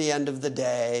get through the end of the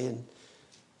day. And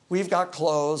we've got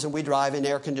clothes and we drive in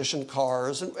air-conditioned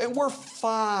cars and we're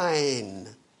fine.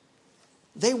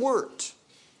 They weren't.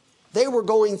 They were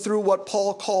going through what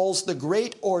Paul calls the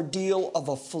great ordeal of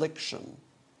affliction.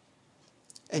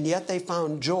 And yet they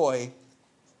found joy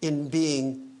in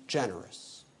being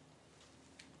generous.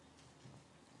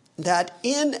 That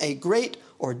in a great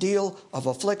ordeal of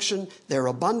affliction, their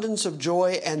abundance of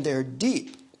joy and their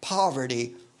deep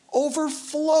poverty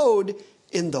overflowed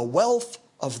in the wealth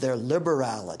of their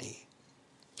liberality.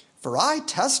 For I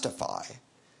testify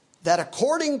that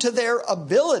according to their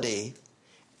ability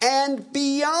and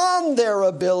beyond their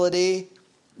ability,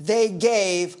 they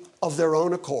gave of their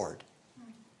own accord.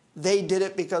 They did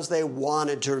it because they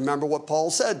wanted to. Remember what Paul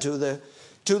said to the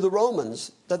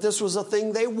Romans, that this was a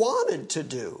thing they wanted to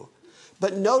do.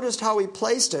 But notice how he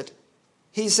placed it.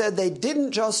 He said they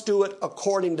didn't just do it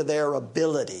according to their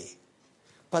ability,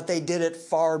 but they did it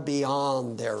far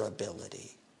beyond their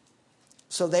ability.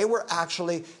 So they were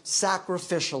actually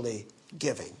sacrificially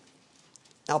giving.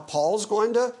 Now Paul's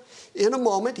going to in a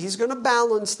moment, he's going to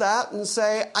balance that and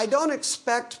say, I don't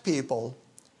expect people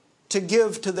to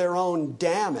give to their own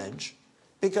damage,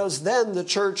 because then the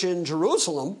church in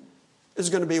Jerusalem is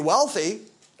going to be wealthy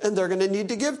and they're going to need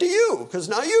to give to you because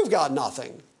now you've got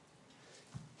nothing.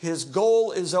 His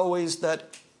goal is always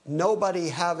that nobody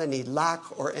have any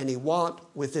lack or any want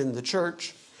within the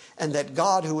church, and that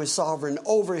God, who is sovereign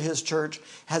over his church,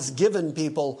 has given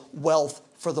people wealth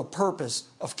for the purpose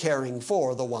of caring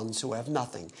for the ones who have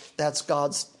nothing. That's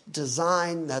God's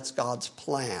design. That's God's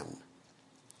plan.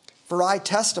 For I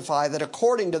testify that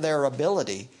according to their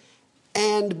ability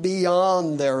and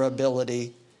beyond their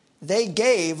ability, they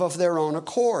gave of their own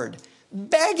accord,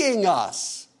 begging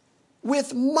us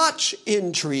with much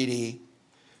entreaty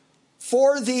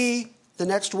for the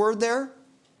next word there,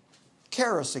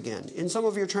 charis again. In some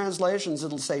of your translations,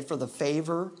 it'll say for the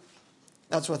favor.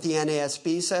 That's what the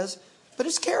NASB says. But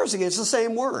it's charis again. It's the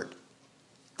same word.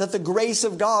 That the grace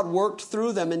of God worked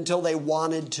through them until they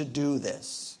wanted to do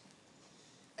this.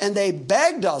 And they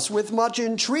begged us with much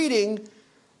entreating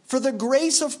for the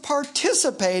grace of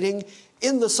participating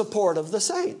in the support of the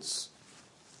saints.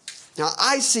 Now,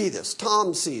 I see this.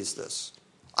 Tom sees this.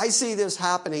 I see this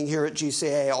happening here at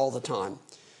GCA all the time.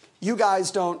 You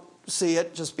guys don't see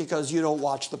it just because you don't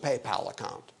watch the PayPal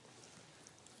account.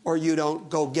 Or you don't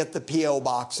go get the P.O.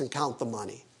 box and count the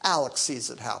money. Alex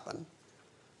sees it happen.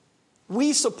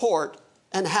 We support,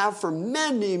 and have for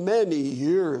many, many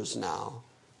years now,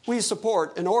 we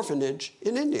support an orphanage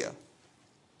in India.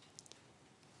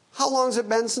 How long has it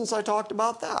been since I talked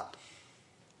about that?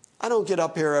 I don't get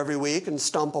up here every week and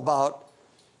stump about,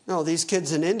 no, these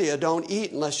kids in India don't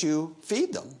eat unless you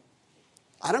feed them.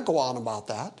 I don't go on about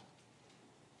that.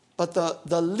 But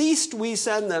the least we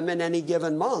send them in any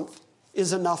given month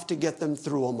is enough to get them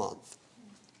through a month.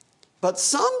 But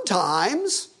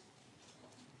sometimes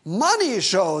money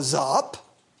shows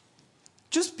up,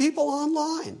 just people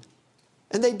online,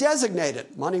 and they designate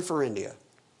it, money for India.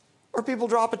 Or people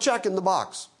drop a check in the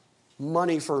box,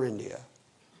 money for India.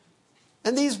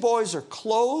 And these boys are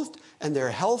clothed, and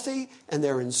they're healthy, and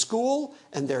they're in school,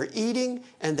 and they're eating,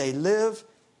 and they live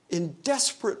in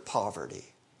desperate poverty,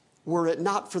 were it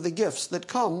not for the gifts that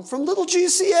come from little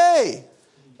GCA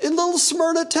in little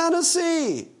Smyrna,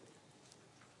 Tennessee.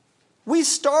 We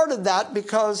started that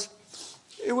because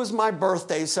it was my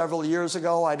birthday several years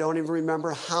ago. I don't even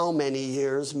remember how many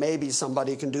years. Maybe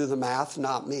somebody can do the math,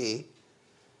 not me.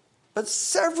 But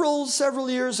several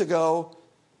years ago,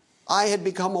 I had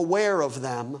become aware of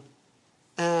them.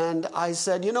 And I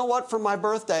said, you know what, for my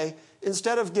birthday,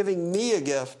 instead of giving me a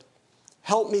gift,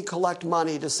 help me collect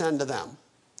money to send to them.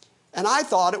 And I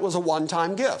thought it was a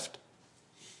one-time gift.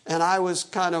 And I was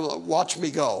kind of, watch me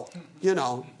go, looking,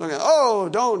 oh,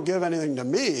 don't give anything to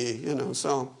me,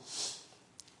 so.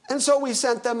 And so we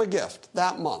sent them a gift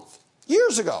that month,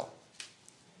 years ago.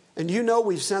 And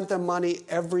we've sent them money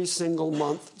every single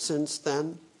month since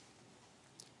then.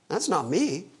 That's not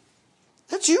me.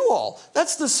 That's you all.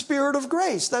 That's the Spirit of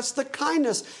grace. That's the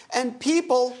kindness. And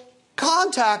people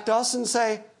contact us and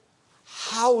say,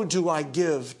 how do I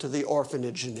give to the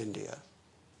orphanage in India?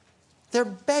 They're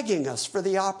begging us for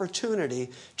the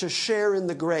opportunity to share in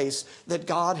the grace that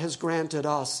God has granted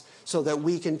us so that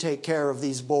we can take care of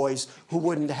these boys who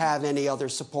wouldn't have any other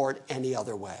support any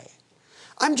other way.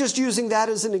 I'm just using that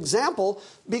as an example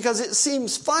because it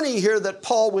seems funny here that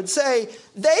Paul would say,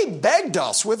 they begged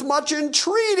us with much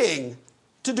entreating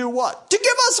to do what? To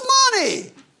give us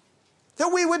money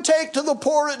that we would take to the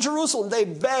poor at Jerusalem. They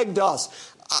begged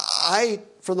us. I,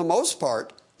 for the most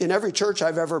part, in every church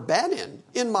I've ever been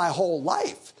in my whole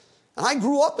life, and I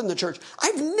grew up in the church,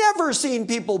 I've never seen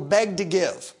people beg to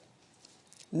give.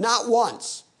 Not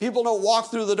once. People don't walk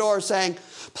through the door saying,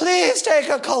 please take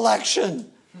a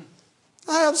collection.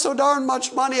 I have so darn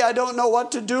much money, I don't know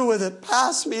what to do with it.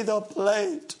 Pass me the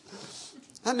plate.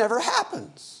 That never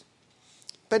happens.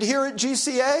 But here at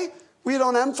GCA, we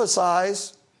don't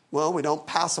emphasize, we don't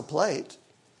pass a plate.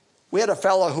 We had a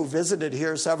fellow who visited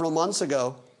here several months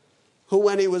ago who,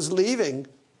 when he was leaving,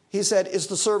 he said, is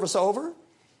the service over?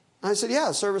 And I said,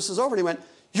 yeah, service is over. And he went,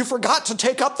 you forgot to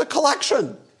take up the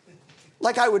collection.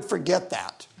 Like I would forget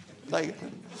that. Like,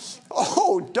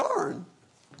 oh, darn.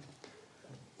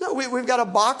 No, we've got a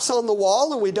box on the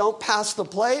wall and we don't pass the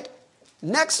plate.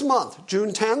 Next month,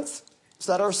 June 10th, is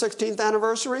that our 16th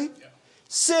anniversary? Yeah.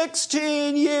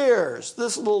 16 years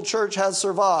this little church has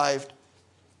survived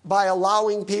by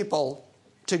allowing people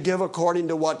to give according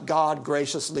to what God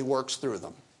graciously works through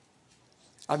them.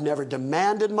 I've never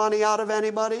demanded money out of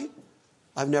anybody.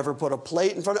 I've never put a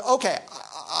plate in front of... Okay,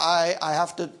 I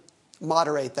have to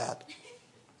moderate that.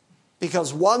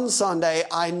 Because one Sunday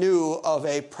I knew of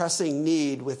a pressing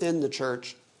need within the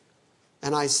church,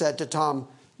 and I said to Tom,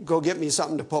 go get me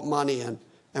something to put money in.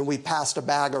 And we passed a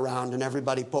bag around and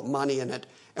everybody put money in it,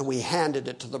 and we handed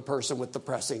it to the person with the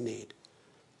pressing need.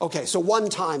 Okay, so one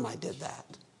time I did that.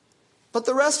 But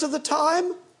the rest of the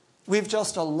time, we've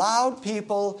just allowed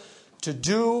people to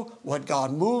do what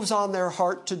God moves on their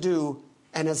heart to do,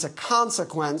 and as a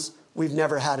consequence, we've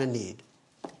never had a need.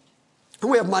 And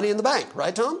we have money in the bank,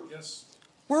 right, Tom? Yes.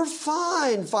 We're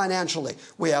fine financially.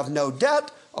 We have no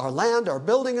debt. Our land, our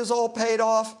building is all paid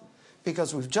off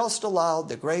because we've just allowed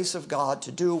the grace of God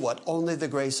to do what only the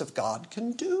grace of God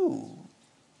can do.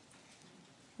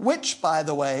 Which, by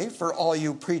the way, for all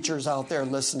you preachers out there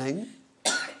listening,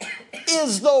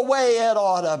 is the way it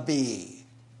ought to be.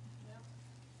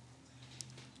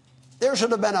 There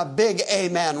should have been a big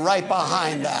amen right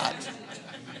behind that.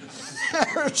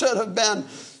 There should have been,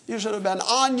 you should have been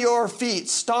on your feet,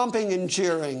 stomping and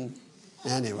cheering.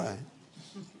 Anyway.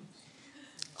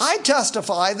 I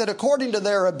testify that according to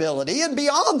their ability and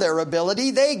beyond their ability,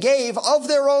 they gave of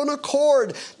their own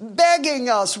accord, begging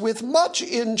us with much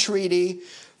entreaty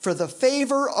for the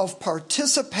favor of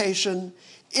participation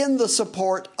in the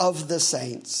support of the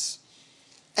saints.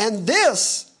 And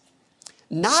this,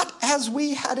 not as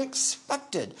we had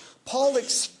expected. Paul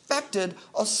expected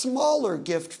a smaller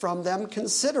gift from them,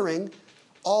 considering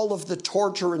all of the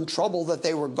torture and trouble that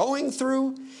they were going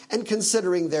through, and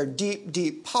considering their deep,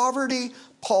 deep poverty.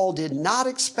 Paul did not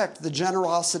expect the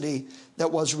generosity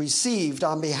that was received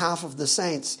on behalf of the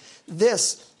saints.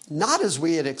 This, not as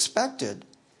we had expected,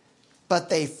 but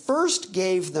they first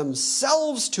gave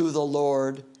themselves to the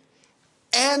Lord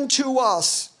and to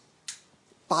us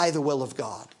by the will of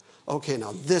God. Okay,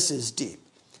 now this is deep.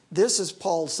 This is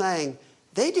Paul saying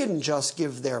they didn't just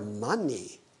give their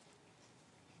money.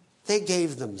 They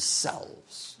gave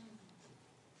themselves.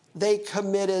 They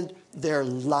committed their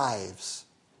lives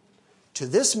to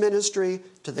this ministry,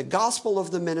 to the gospel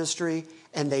of the ministry,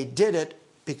 and they did it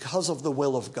because of the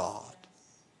will of God.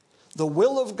 The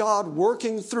will of God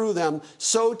working through them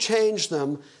so changed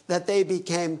them that they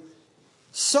became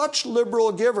such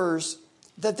liberal givers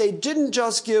that they didn't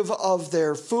just give of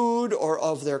their food or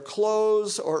of their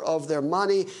clothes or of their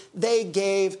money. They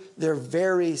gave their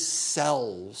very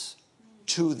selves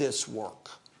to this work.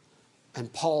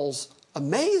 And Paul's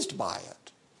amazed by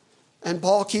it. And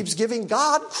Paul keeps giving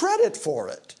God credit for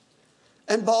it.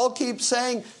 And Paul keeps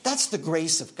saying, that's the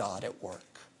grace of God at work.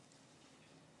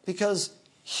 Because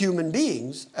human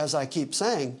beings, as I keep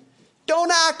saying,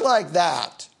 don't act like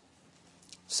that.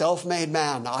 Self-made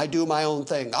man, I do my own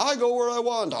thing. I go where I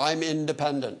want. I'm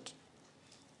independent.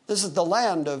 This is the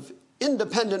land of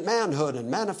independent manhood and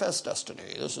manifest destiny.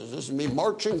 This is me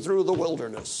marching through the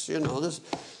wilderness. This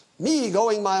me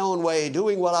going my own way,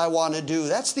 doing what I want to do.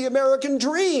 That's the American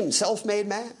dream, self-made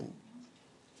man.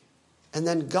 And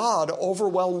then God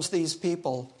overwhelms these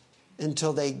people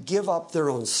until they give up their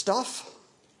own stuff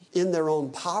in their own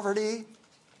poverty,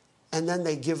 and then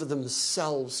they give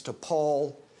themselves to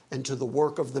Paul and to the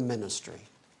work of the ministry.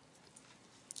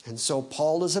 And so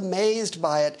Paul is amazed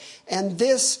by it. And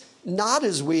this, not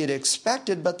as we had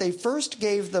expected, but they first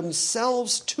gave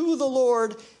themselves to the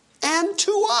Lord and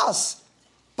to us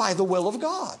by the will of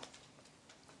God.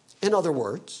 In other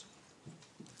words,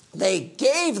 they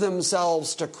gave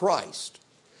themselves to Christ.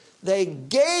 They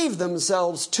gave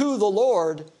themselves to the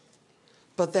Lord,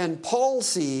 but then Paul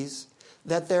sees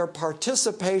that their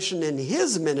participation in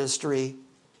his ministry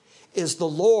is the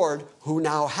Lord who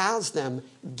now has them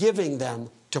giving them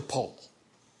to Paul.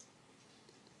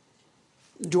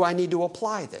 Do I need to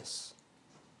apply this?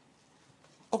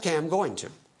 Okay, I'm going to,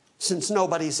 since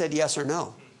nobody said yes or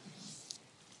no.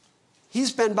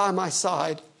 He's been by my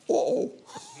side. Uh-oh.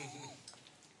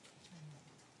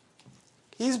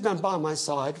 He's been by my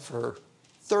side for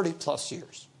 30 plus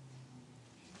years.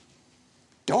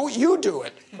 Don't you do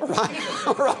it,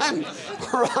 or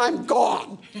I'm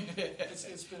gone.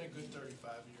 It's been a good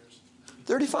 35 years.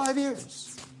 35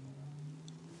 years.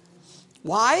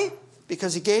 Why?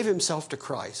 Because he gave himself to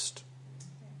Christ.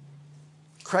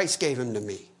 Christ gave him to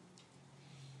me.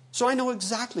 So I know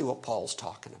exactly what Paul's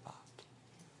talking about.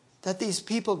 That these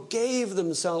people gave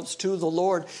themselves to the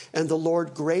Lord, and the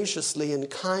Lord graciously and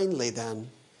kindly then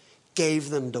gave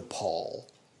them to Paul.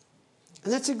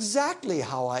 And that's exactly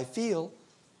how I feel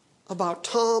about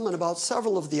Tom and about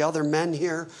several of the other men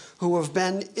here who have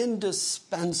been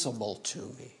indispensable to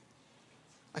me.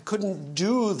 I couldn't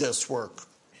do this work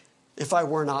if I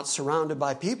were not surrounded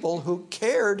by people who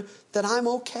cared that I'm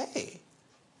okay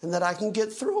and that I can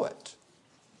get through it.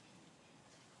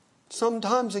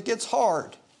 Sometimes it gets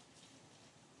hard.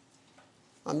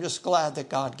 I'm just glad that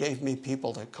God gave me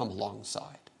people that come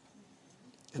alongside.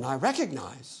 And I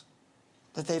recognize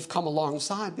that they've come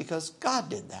alongside because God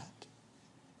did that.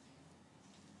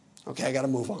 Okay, I got to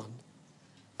move on.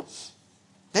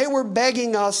 They were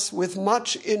begging us with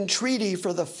much entreaty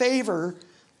for the favor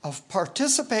of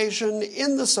participation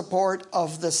in the support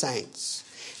of the saints.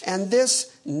 And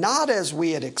this not as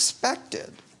we had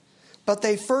expected, but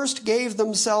they first gave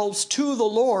themselves to the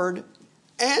Lord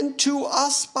and to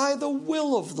us by the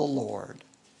will of the Lord.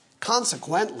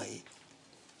 Consequently,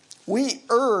 we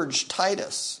urge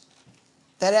Titus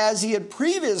that as he had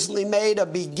previously made a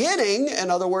beginning, in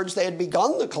other words, they had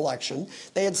begun the collection,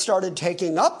 they had started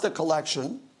taking up the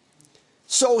collection,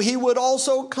 so he would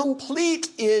also complete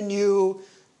in you,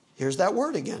 here's that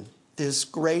word again, this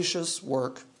gracious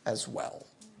work as well.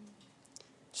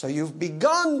 So you've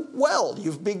begun well.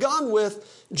 You've begun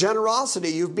with generosity.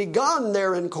 You've begun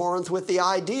there in Corinth with the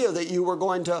idea that you were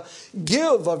going to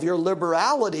give of your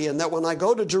liberality and that when I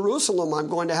go to Jerusalem, I'm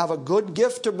going to have a good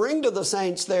gift to bring to the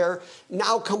saints there.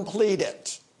 Now complete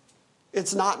it.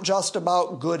 It's not just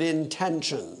about good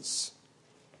intentions.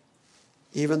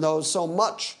 Even though so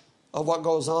much of what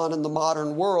goes on in the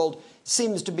modern world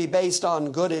seems to be based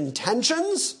on good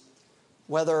intentions,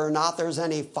 whether or not there's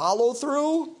any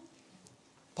follow-through,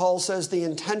 Paul says the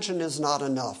intention is not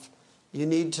enough. You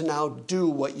need to now do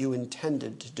what you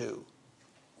intended to do.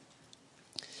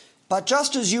 But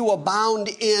just as you abound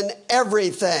in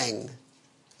everything,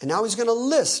 and now he's going to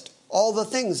list all the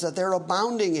things that they're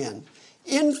abounding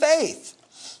in faith,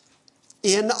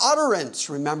 in utterance.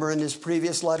 Remember in his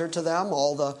previous letter to them,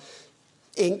 all the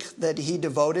ink that he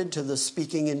devoted to the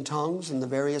speaking in tongues and the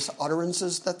various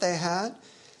utterances that they had.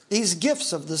 These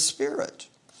gifts of the Spirit,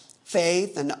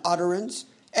 faith and utterance,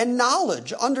 and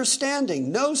knowledge, understanding,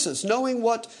 gnosis, knowing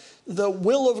what the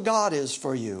will of God is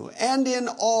for you, and in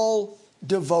all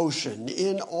devotion,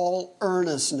 in all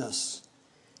earnestness,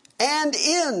 and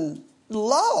in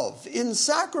love, in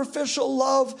sacrificial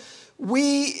love,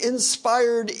 we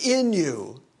inspired in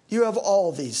you. You have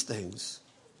all these things.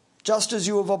 Just as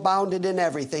you have abounded in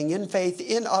everything, in faith,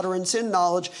 in utterance, in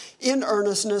knowledge, in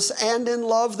earnestness, and in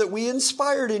love that we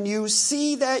inspired in you,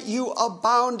 see that you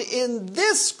abound in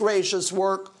this gracious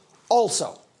work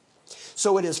also.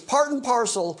 So it is part and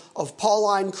parcel of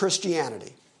Pauline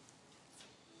Christianity.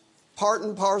 Part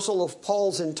and parcel of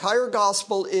Paul's entire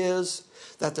gospel is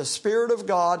that the Spirit of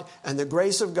God and the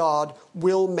grace of God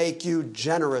will make you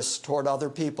generous toward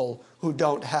other people who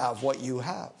don't have what you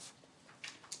have.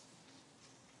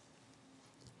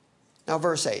 Now,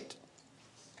 verse 8.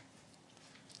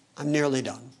 I'm nearly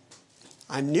done.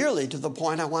 I'm nearly to the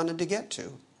point I wanted to get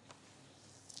to.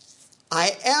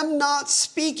 I am not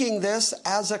speaking this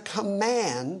as a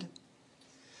command,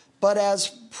 but as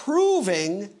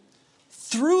proving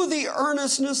through the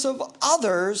earnestness of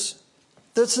others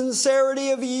the sincerity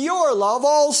of your love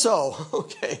also.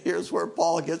 Okay, here's where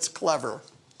Paul gets clever.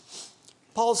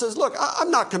 Paul says, look,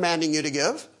 I'm not commanding you to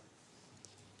give.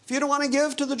 If you don't want to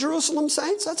give to the Jerusalem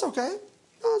saints, that's okay.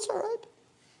 No, that's all right.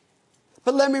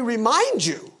 But let me remind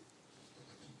you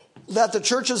that the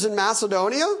churches in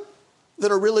Macedonia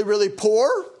that are really, really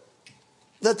poor,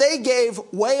 that they gave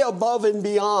way above and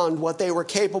beyond what they were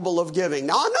capable of giving.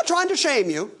 Now, I'm not trying to shame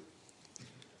you.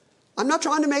 I'm not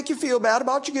trying to make you feel bad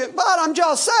about your giving, but I'm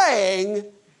just saying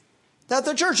that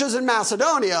the churches in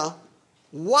Macedonia,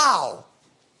 wow,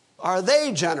 are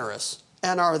they generous?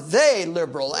 And are they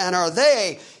liberal? And are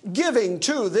they giving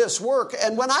to this work?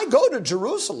 And when I go to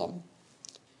Jerusalem,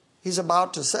 he's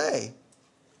about to say,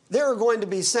 there are going to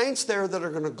be saints there that are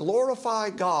going to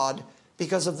glorify God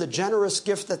because of the generous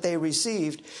gift that they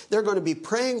received. They're going to be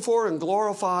praying for and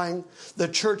glorifying the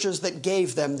churches that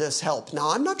gave them this help.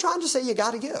 Now, I'm not trying to say you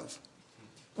got to give.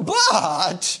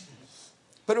 But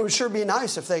it would sure be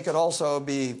nice if they could also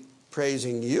be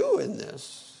praising you in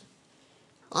this.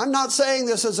 I'm not saying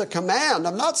this as a command.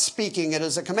 I'm not speaking it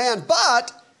as a command,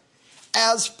 but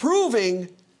as proving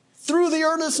through the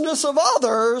earnestness of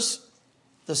others,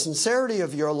 the sincerity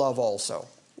of your love also.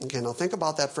 Okay, now think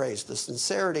about that phrase, the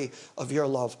sincerity of your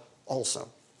love also.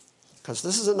 Because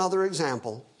this is another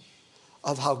example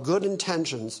of how good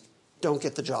intentions don't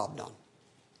get the job done.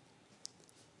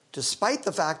 Despite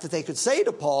the fact that they could say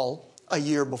to Paul a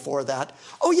year before that,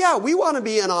 oh yeah, we want to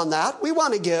be in on that. We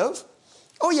want to give.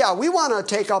 Oh yeah, we want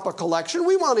to take up a collection.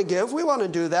 We want to give. We want to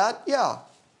do that. Yeah.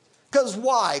 Because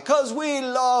why? Because we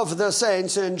love the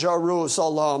saints in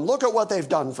Jerusalem. Look at what they've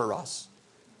done for us.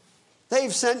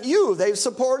 They've sent you. They've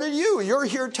supported you. You're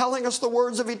here telling us the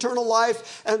words of eternal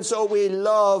life. And so we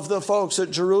love the folks at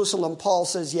Jerusalem. Paul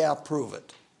says, yeah, prove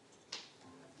it.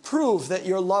 prove that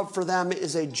your love for them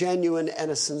is a genuine and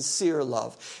a sincere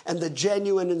love. And the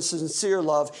genuine and sincere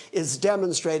love is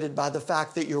demonstrated by the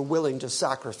fact that you're willing to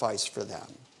sacrifice for them.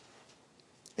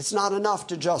 It's not enough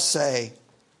to just say,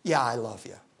 yeah, I love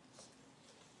you.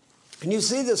 And you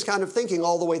see this kind of thinking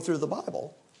all the way through the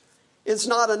Bible. It's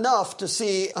not enough to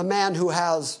see a man who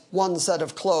has one set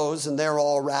of clothes and they're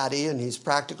all ratty and he's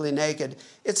practically naked.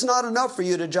 It's not enough for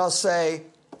you to just say,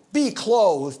 be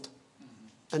clothed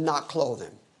and not clothe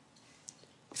him.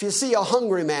 If you see a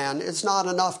hungry man, it's not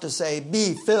enough to say,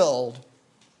 be filled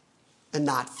and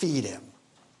not feed him.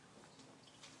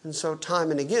 And so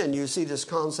time and again, you see this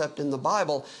concept in the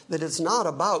Bible that it's not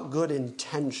about good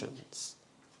intentions.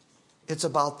 It's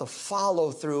about the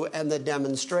follow-through and the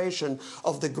demonstration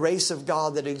of the grace of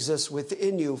God that exists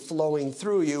within you, flowing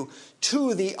through you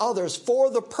to the others for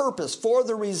the purpose, for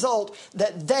the result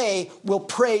that they will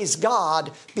praise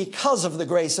God because of the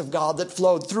grace of God that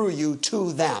flowed through you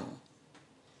to them.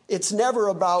 It's never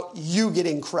about you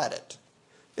getting credit.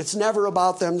 It's never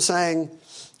about them saying,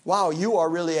 wow, you are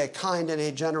really a kind and a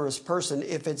generous person.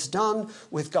 If it's done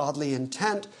with godly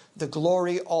intent, the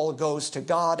glory all goes to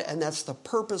God, and that's the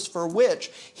purpose for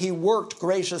which he worked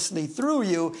graciously through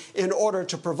you in order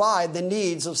to provide the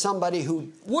needs of somebody who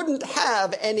wouldn't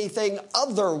have anything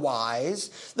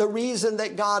otherwise. The reason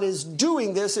that God is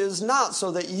doing this is not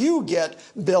so that you get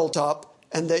built up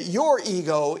and that your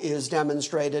ego is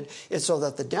demonstrated. It's so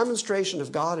that the demonstration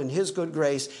of God and his good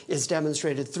grace is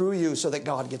demonstrated through you so that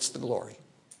God gets the glory.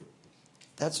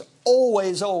 That's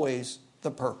always, always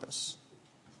the purpose.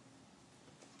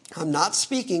 I'm not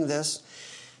speaking this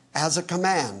as a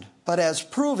command, but as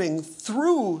proving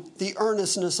through the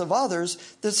earnestness of others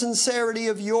the sincerity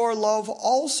of your love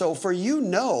also. For you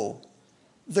know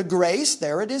the grace,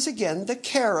 there it is again, the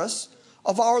charis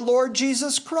of our Lord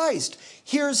Jesus Christ.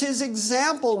 Here's his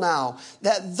example now,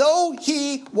 that though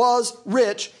he was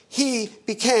rich, he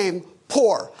became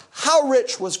poor. How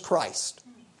rich was Christ?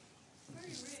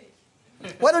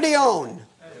 What did he own?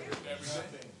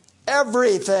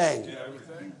 Everything.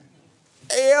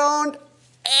 He owned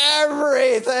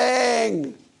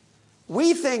everything.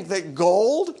 We think that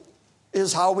gold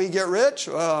is how we get rich.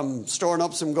 I'm storing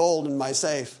up some gold in my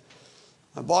safe.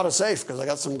 I bought a safe because I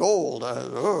got some gold.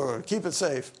 Keep it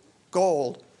safe.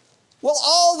 Gold. Well,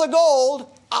 all the gold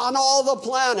on all the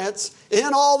planets,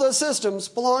 in all the systems,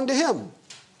 belong to him.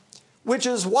 Which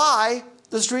is why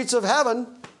the streets of heaven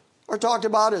are talked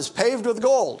about as paved with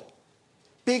gold.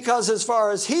 Because as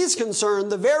far as he's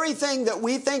concerned, the very thing that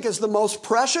we think is the most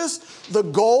precious, the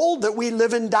gold that we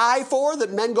live and die for,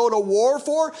 that men go to war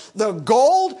for, the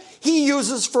gold he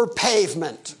uses for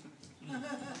pavement.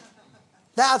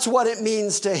 That's what it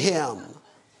means to him.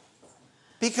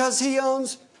 Because he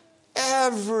owns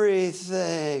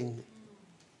everything.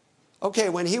 Okay,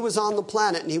 when he was on the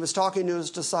planet and he was talking to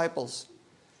his disciples,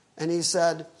 and he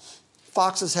said,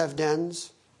 foxes have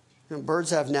dens,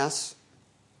 birds have nests.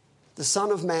 The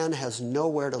Son of Man has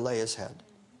nowhere to lay his head.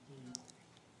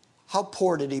 How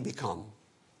poor did he become?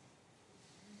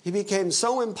 He became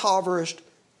so impoverished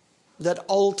that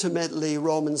ultimately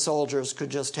Roman soldiers could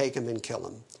just take him and kill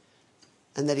him.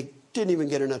 And that he didn't even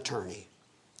get an attorney.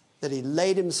 That he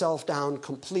laid himself down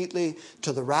completely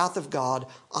to the wrath of God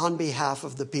on behalf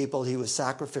of the people he was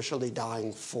sacrificially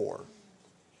dying for.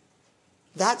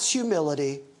 That's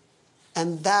humility,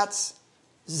 and that's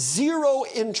zero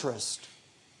interest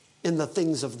in the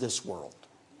things of this world.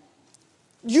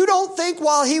 You don't think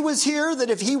while he was here that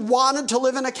if he wanted to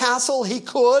live in a castle, he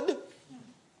could?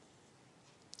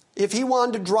 If he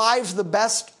wanted to drive the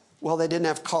best, well, they didn't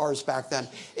have cars back then.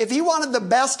 If he wanted the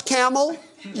best camel,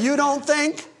 you don't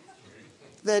think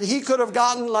that he could have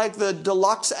gotten like the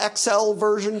deluxe XL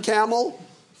version camel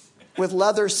with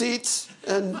leather seats?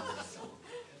 And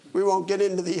we won't get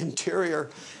into the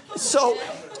interior. So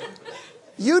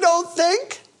you don't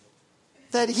think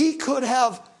that he could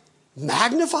have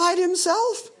magnified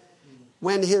himself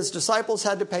when his disciples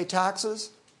had to pay taxes?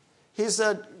 He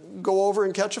said, go over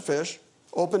and catch a fish,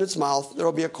 open its mouth, there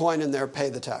will be a coin in there, pay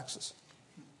the taxes.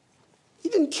 He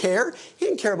didn't care. He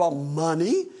didn't care about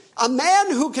money. A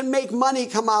man who can make money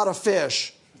come out of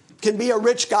fish can be a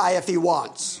rich guy if he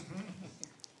wants.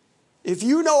 If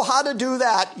you know how to do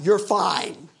that, you're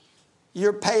fine.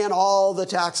 You're paying all the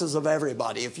taxes of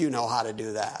everybody if you know how to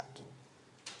do that.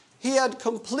 He had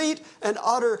complete and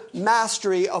utter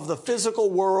mastery of the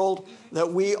physical world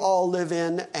that we all live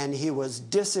in, and he was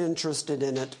disinterested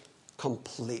in it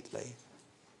completely.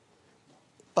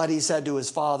 But he said to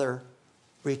his Father,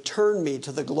 return me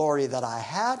to the glory that I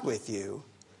had with you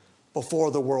before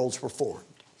the worlds were formed.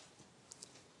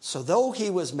 So though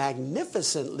he was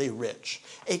magnificently rich,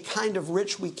 a kind of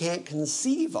rich we can't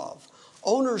conceive of,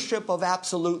 ownership of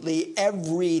absolutely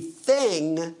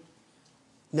everything,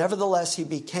 nevertheless he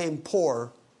became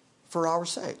poor for our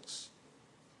sakes.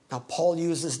 Now Paul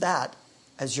uses that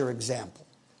as your example.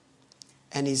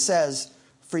 And he says,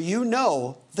 for you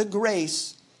know the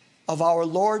grace of our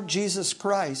Lord Jesus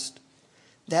Christ,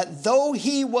 that though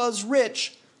he was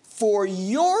rich, for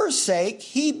your sake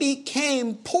he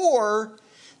became poor,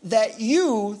 that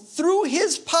you, through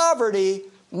his poverty,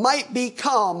 might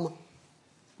become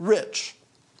rich.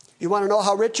 You want to know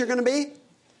how rich you're going to be?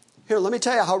 Here, let me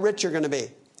tell you how rich you're going to be.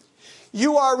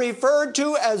 You are referred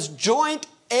to as joint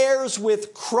heirs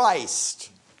with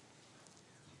Christ.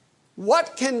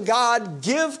 What can God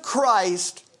give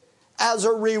Christ as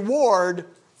a reward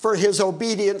for his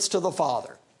obedience to the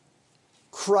Father?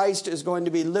 Christ is going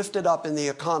to be lifted up in the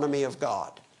economy of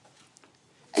God.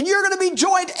 And you're going to be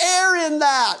joint heir in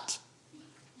that.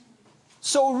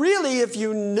 So really, if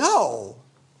you know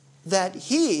that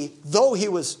he, though he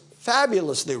was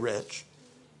fabulously rich,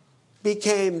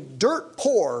 became dirt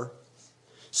poor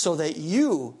so that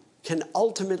you can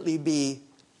ultimately be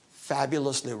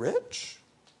fabulously rich,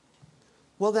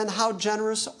 well then how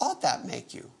generous ought that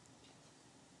make you?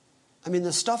 I mean,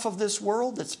 the stuff of this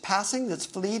world that's passing, that's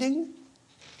fleeting,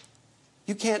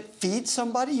 you can't feed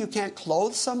somebody, you can't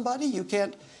clothe somebody, you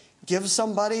can't give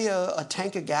somebody a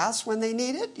tank of gas when they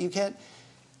need it, you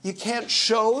can't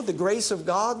show the grace of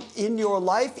God in your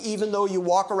life even though you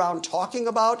walk around talking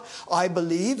about, I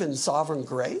believe in sovereign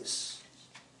grace.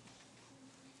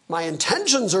 My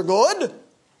intentions are good.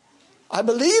 I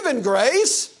believe in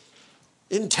grace.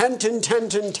 Intent.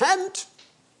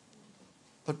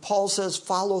 But Paul says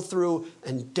follow through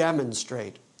and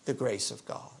demonstrate the grace of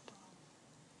God.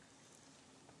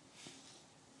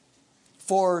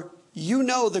 For you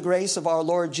know the grace of our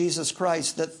Lord Jesus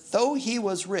Christ, that though he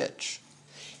was rich,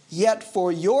 yet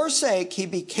for your sake he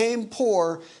became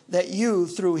poor, that you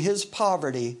through his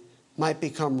poverty might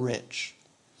become rich.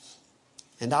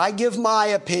 And I give my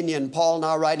opinion, Paul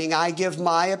now writing, I give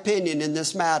my opinion in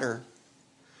this matter,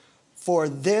 for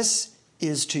this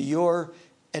is to your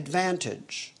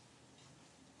advantage,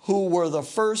 who were the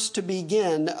first to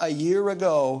begin a year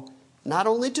ago, not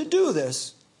only to do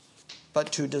this,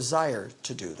 but to desire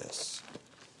to do this.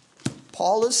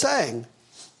 Paul is saying,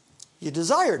 you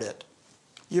desired it.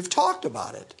 You've talked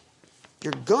about it.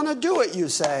 You're going to do it, you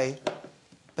say,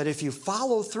 but if you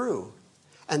follow through,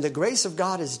 and the grace of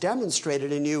God is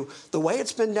demonstrated in you the way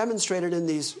it's been demonstrated in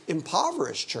these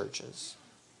impoverished churches,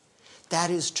 that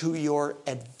is to your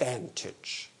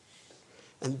advantage.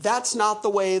 And that's not the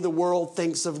way the world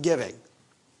thinks of giving.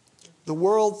 The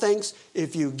world thinks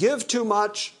if you give too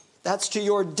much, that's to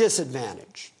your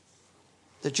disadvantage.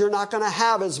 That you're not going to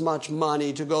have as much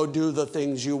money to go do the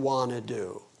things you want to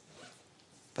do.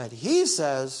 But he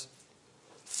says,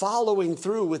 following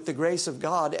through with the grace of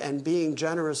God and being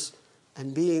generous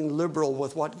and being liberal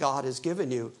with what God has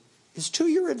given you is to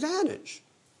your advantage.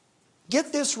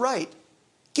 Get this right.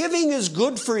 Giving is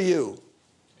good for you.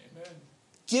 Amen.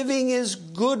 Giving is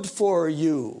good for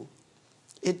you.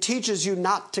 It teaches you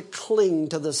not to cling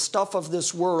to the stuff of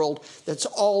this world that's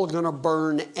all going to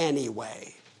burn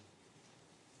anyway.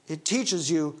 It teaches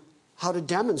you how to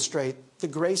demonstrate the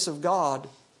grace of God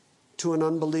to an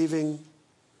unbelieving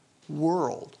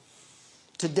world.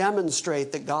 To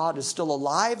demonstrate that God is still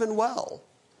alive and well,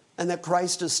 and that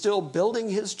Christ is still building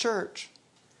his church,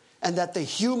 and that the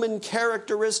human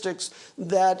characteristics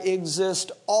that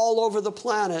exist all over the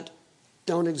planet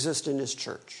don't exist in his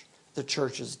church. The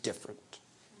church is different.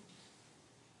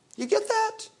 You get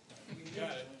that? You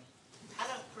got it. I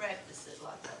don't practice it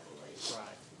like I believe.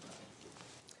 Right.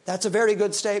 That's a very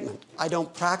good statement. I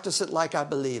don't practice it like I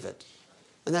believe it.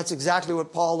 And that's exactly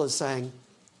what Paul is saying.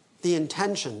 The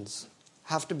intentions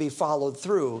have to be followed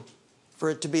through for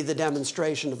it to be the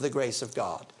demonstration of the grace of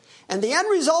God. And the end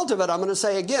result of it, I'm going to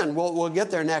say again, we'll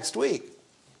get there next week.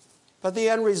 But the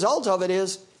end result of it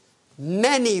is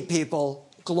many people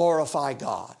glorify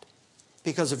God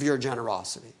because of your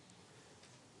generosity.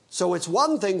 So it's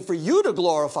one thing for you to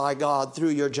glorify God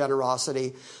through your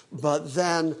generosity, but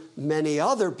then many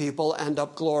other people end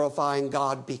up glorifying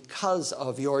God because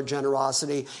of your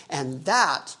generosity. And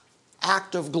that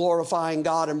act of glorifying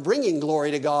God and bringing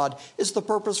glory to God is the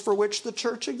purpose for which the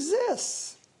church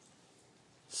exists.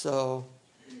 So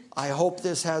I hope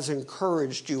this has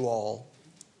encouraged you all,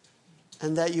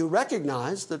 and that you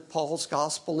recognize that Paul's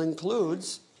gospel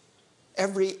includes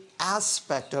every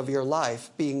aspect of your life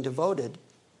being devoted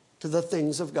to the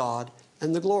things of God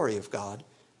and the glory of God,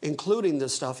 including the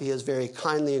stuff he has very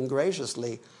kindly and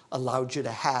graciously allowed you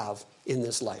to have in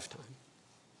this lifetime.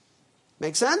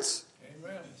 Make sense?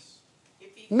 Amen.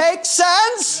 If he- Make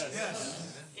sense?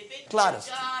 If Gladys.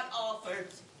 God offered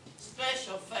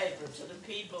special favor to the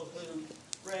people who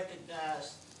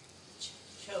recognize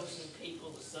chosen people,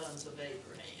 the sons of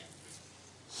Abraham,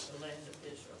 the land of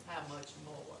Israel, how much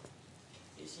more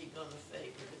is he going to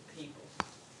favor the people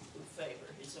who favor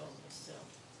his only son?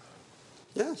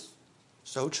 Yes,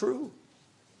 so true.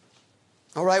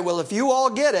 All right, well, if you all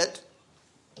get it,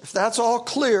 if that's all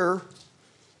clear,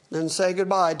 then say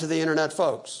goodbye to the internet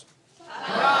folks.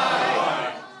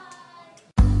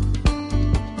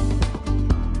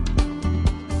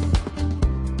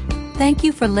 Thank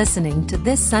you for listening to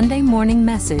this Sunday morning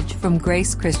message from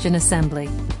Grace Christian Assembly.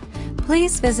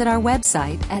 Please visit our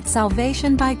website at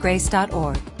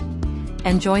salvationbygrace.org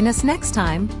and join us next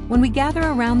time when we gather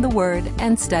around the Word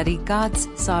and study God's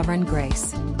sovereign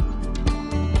grace.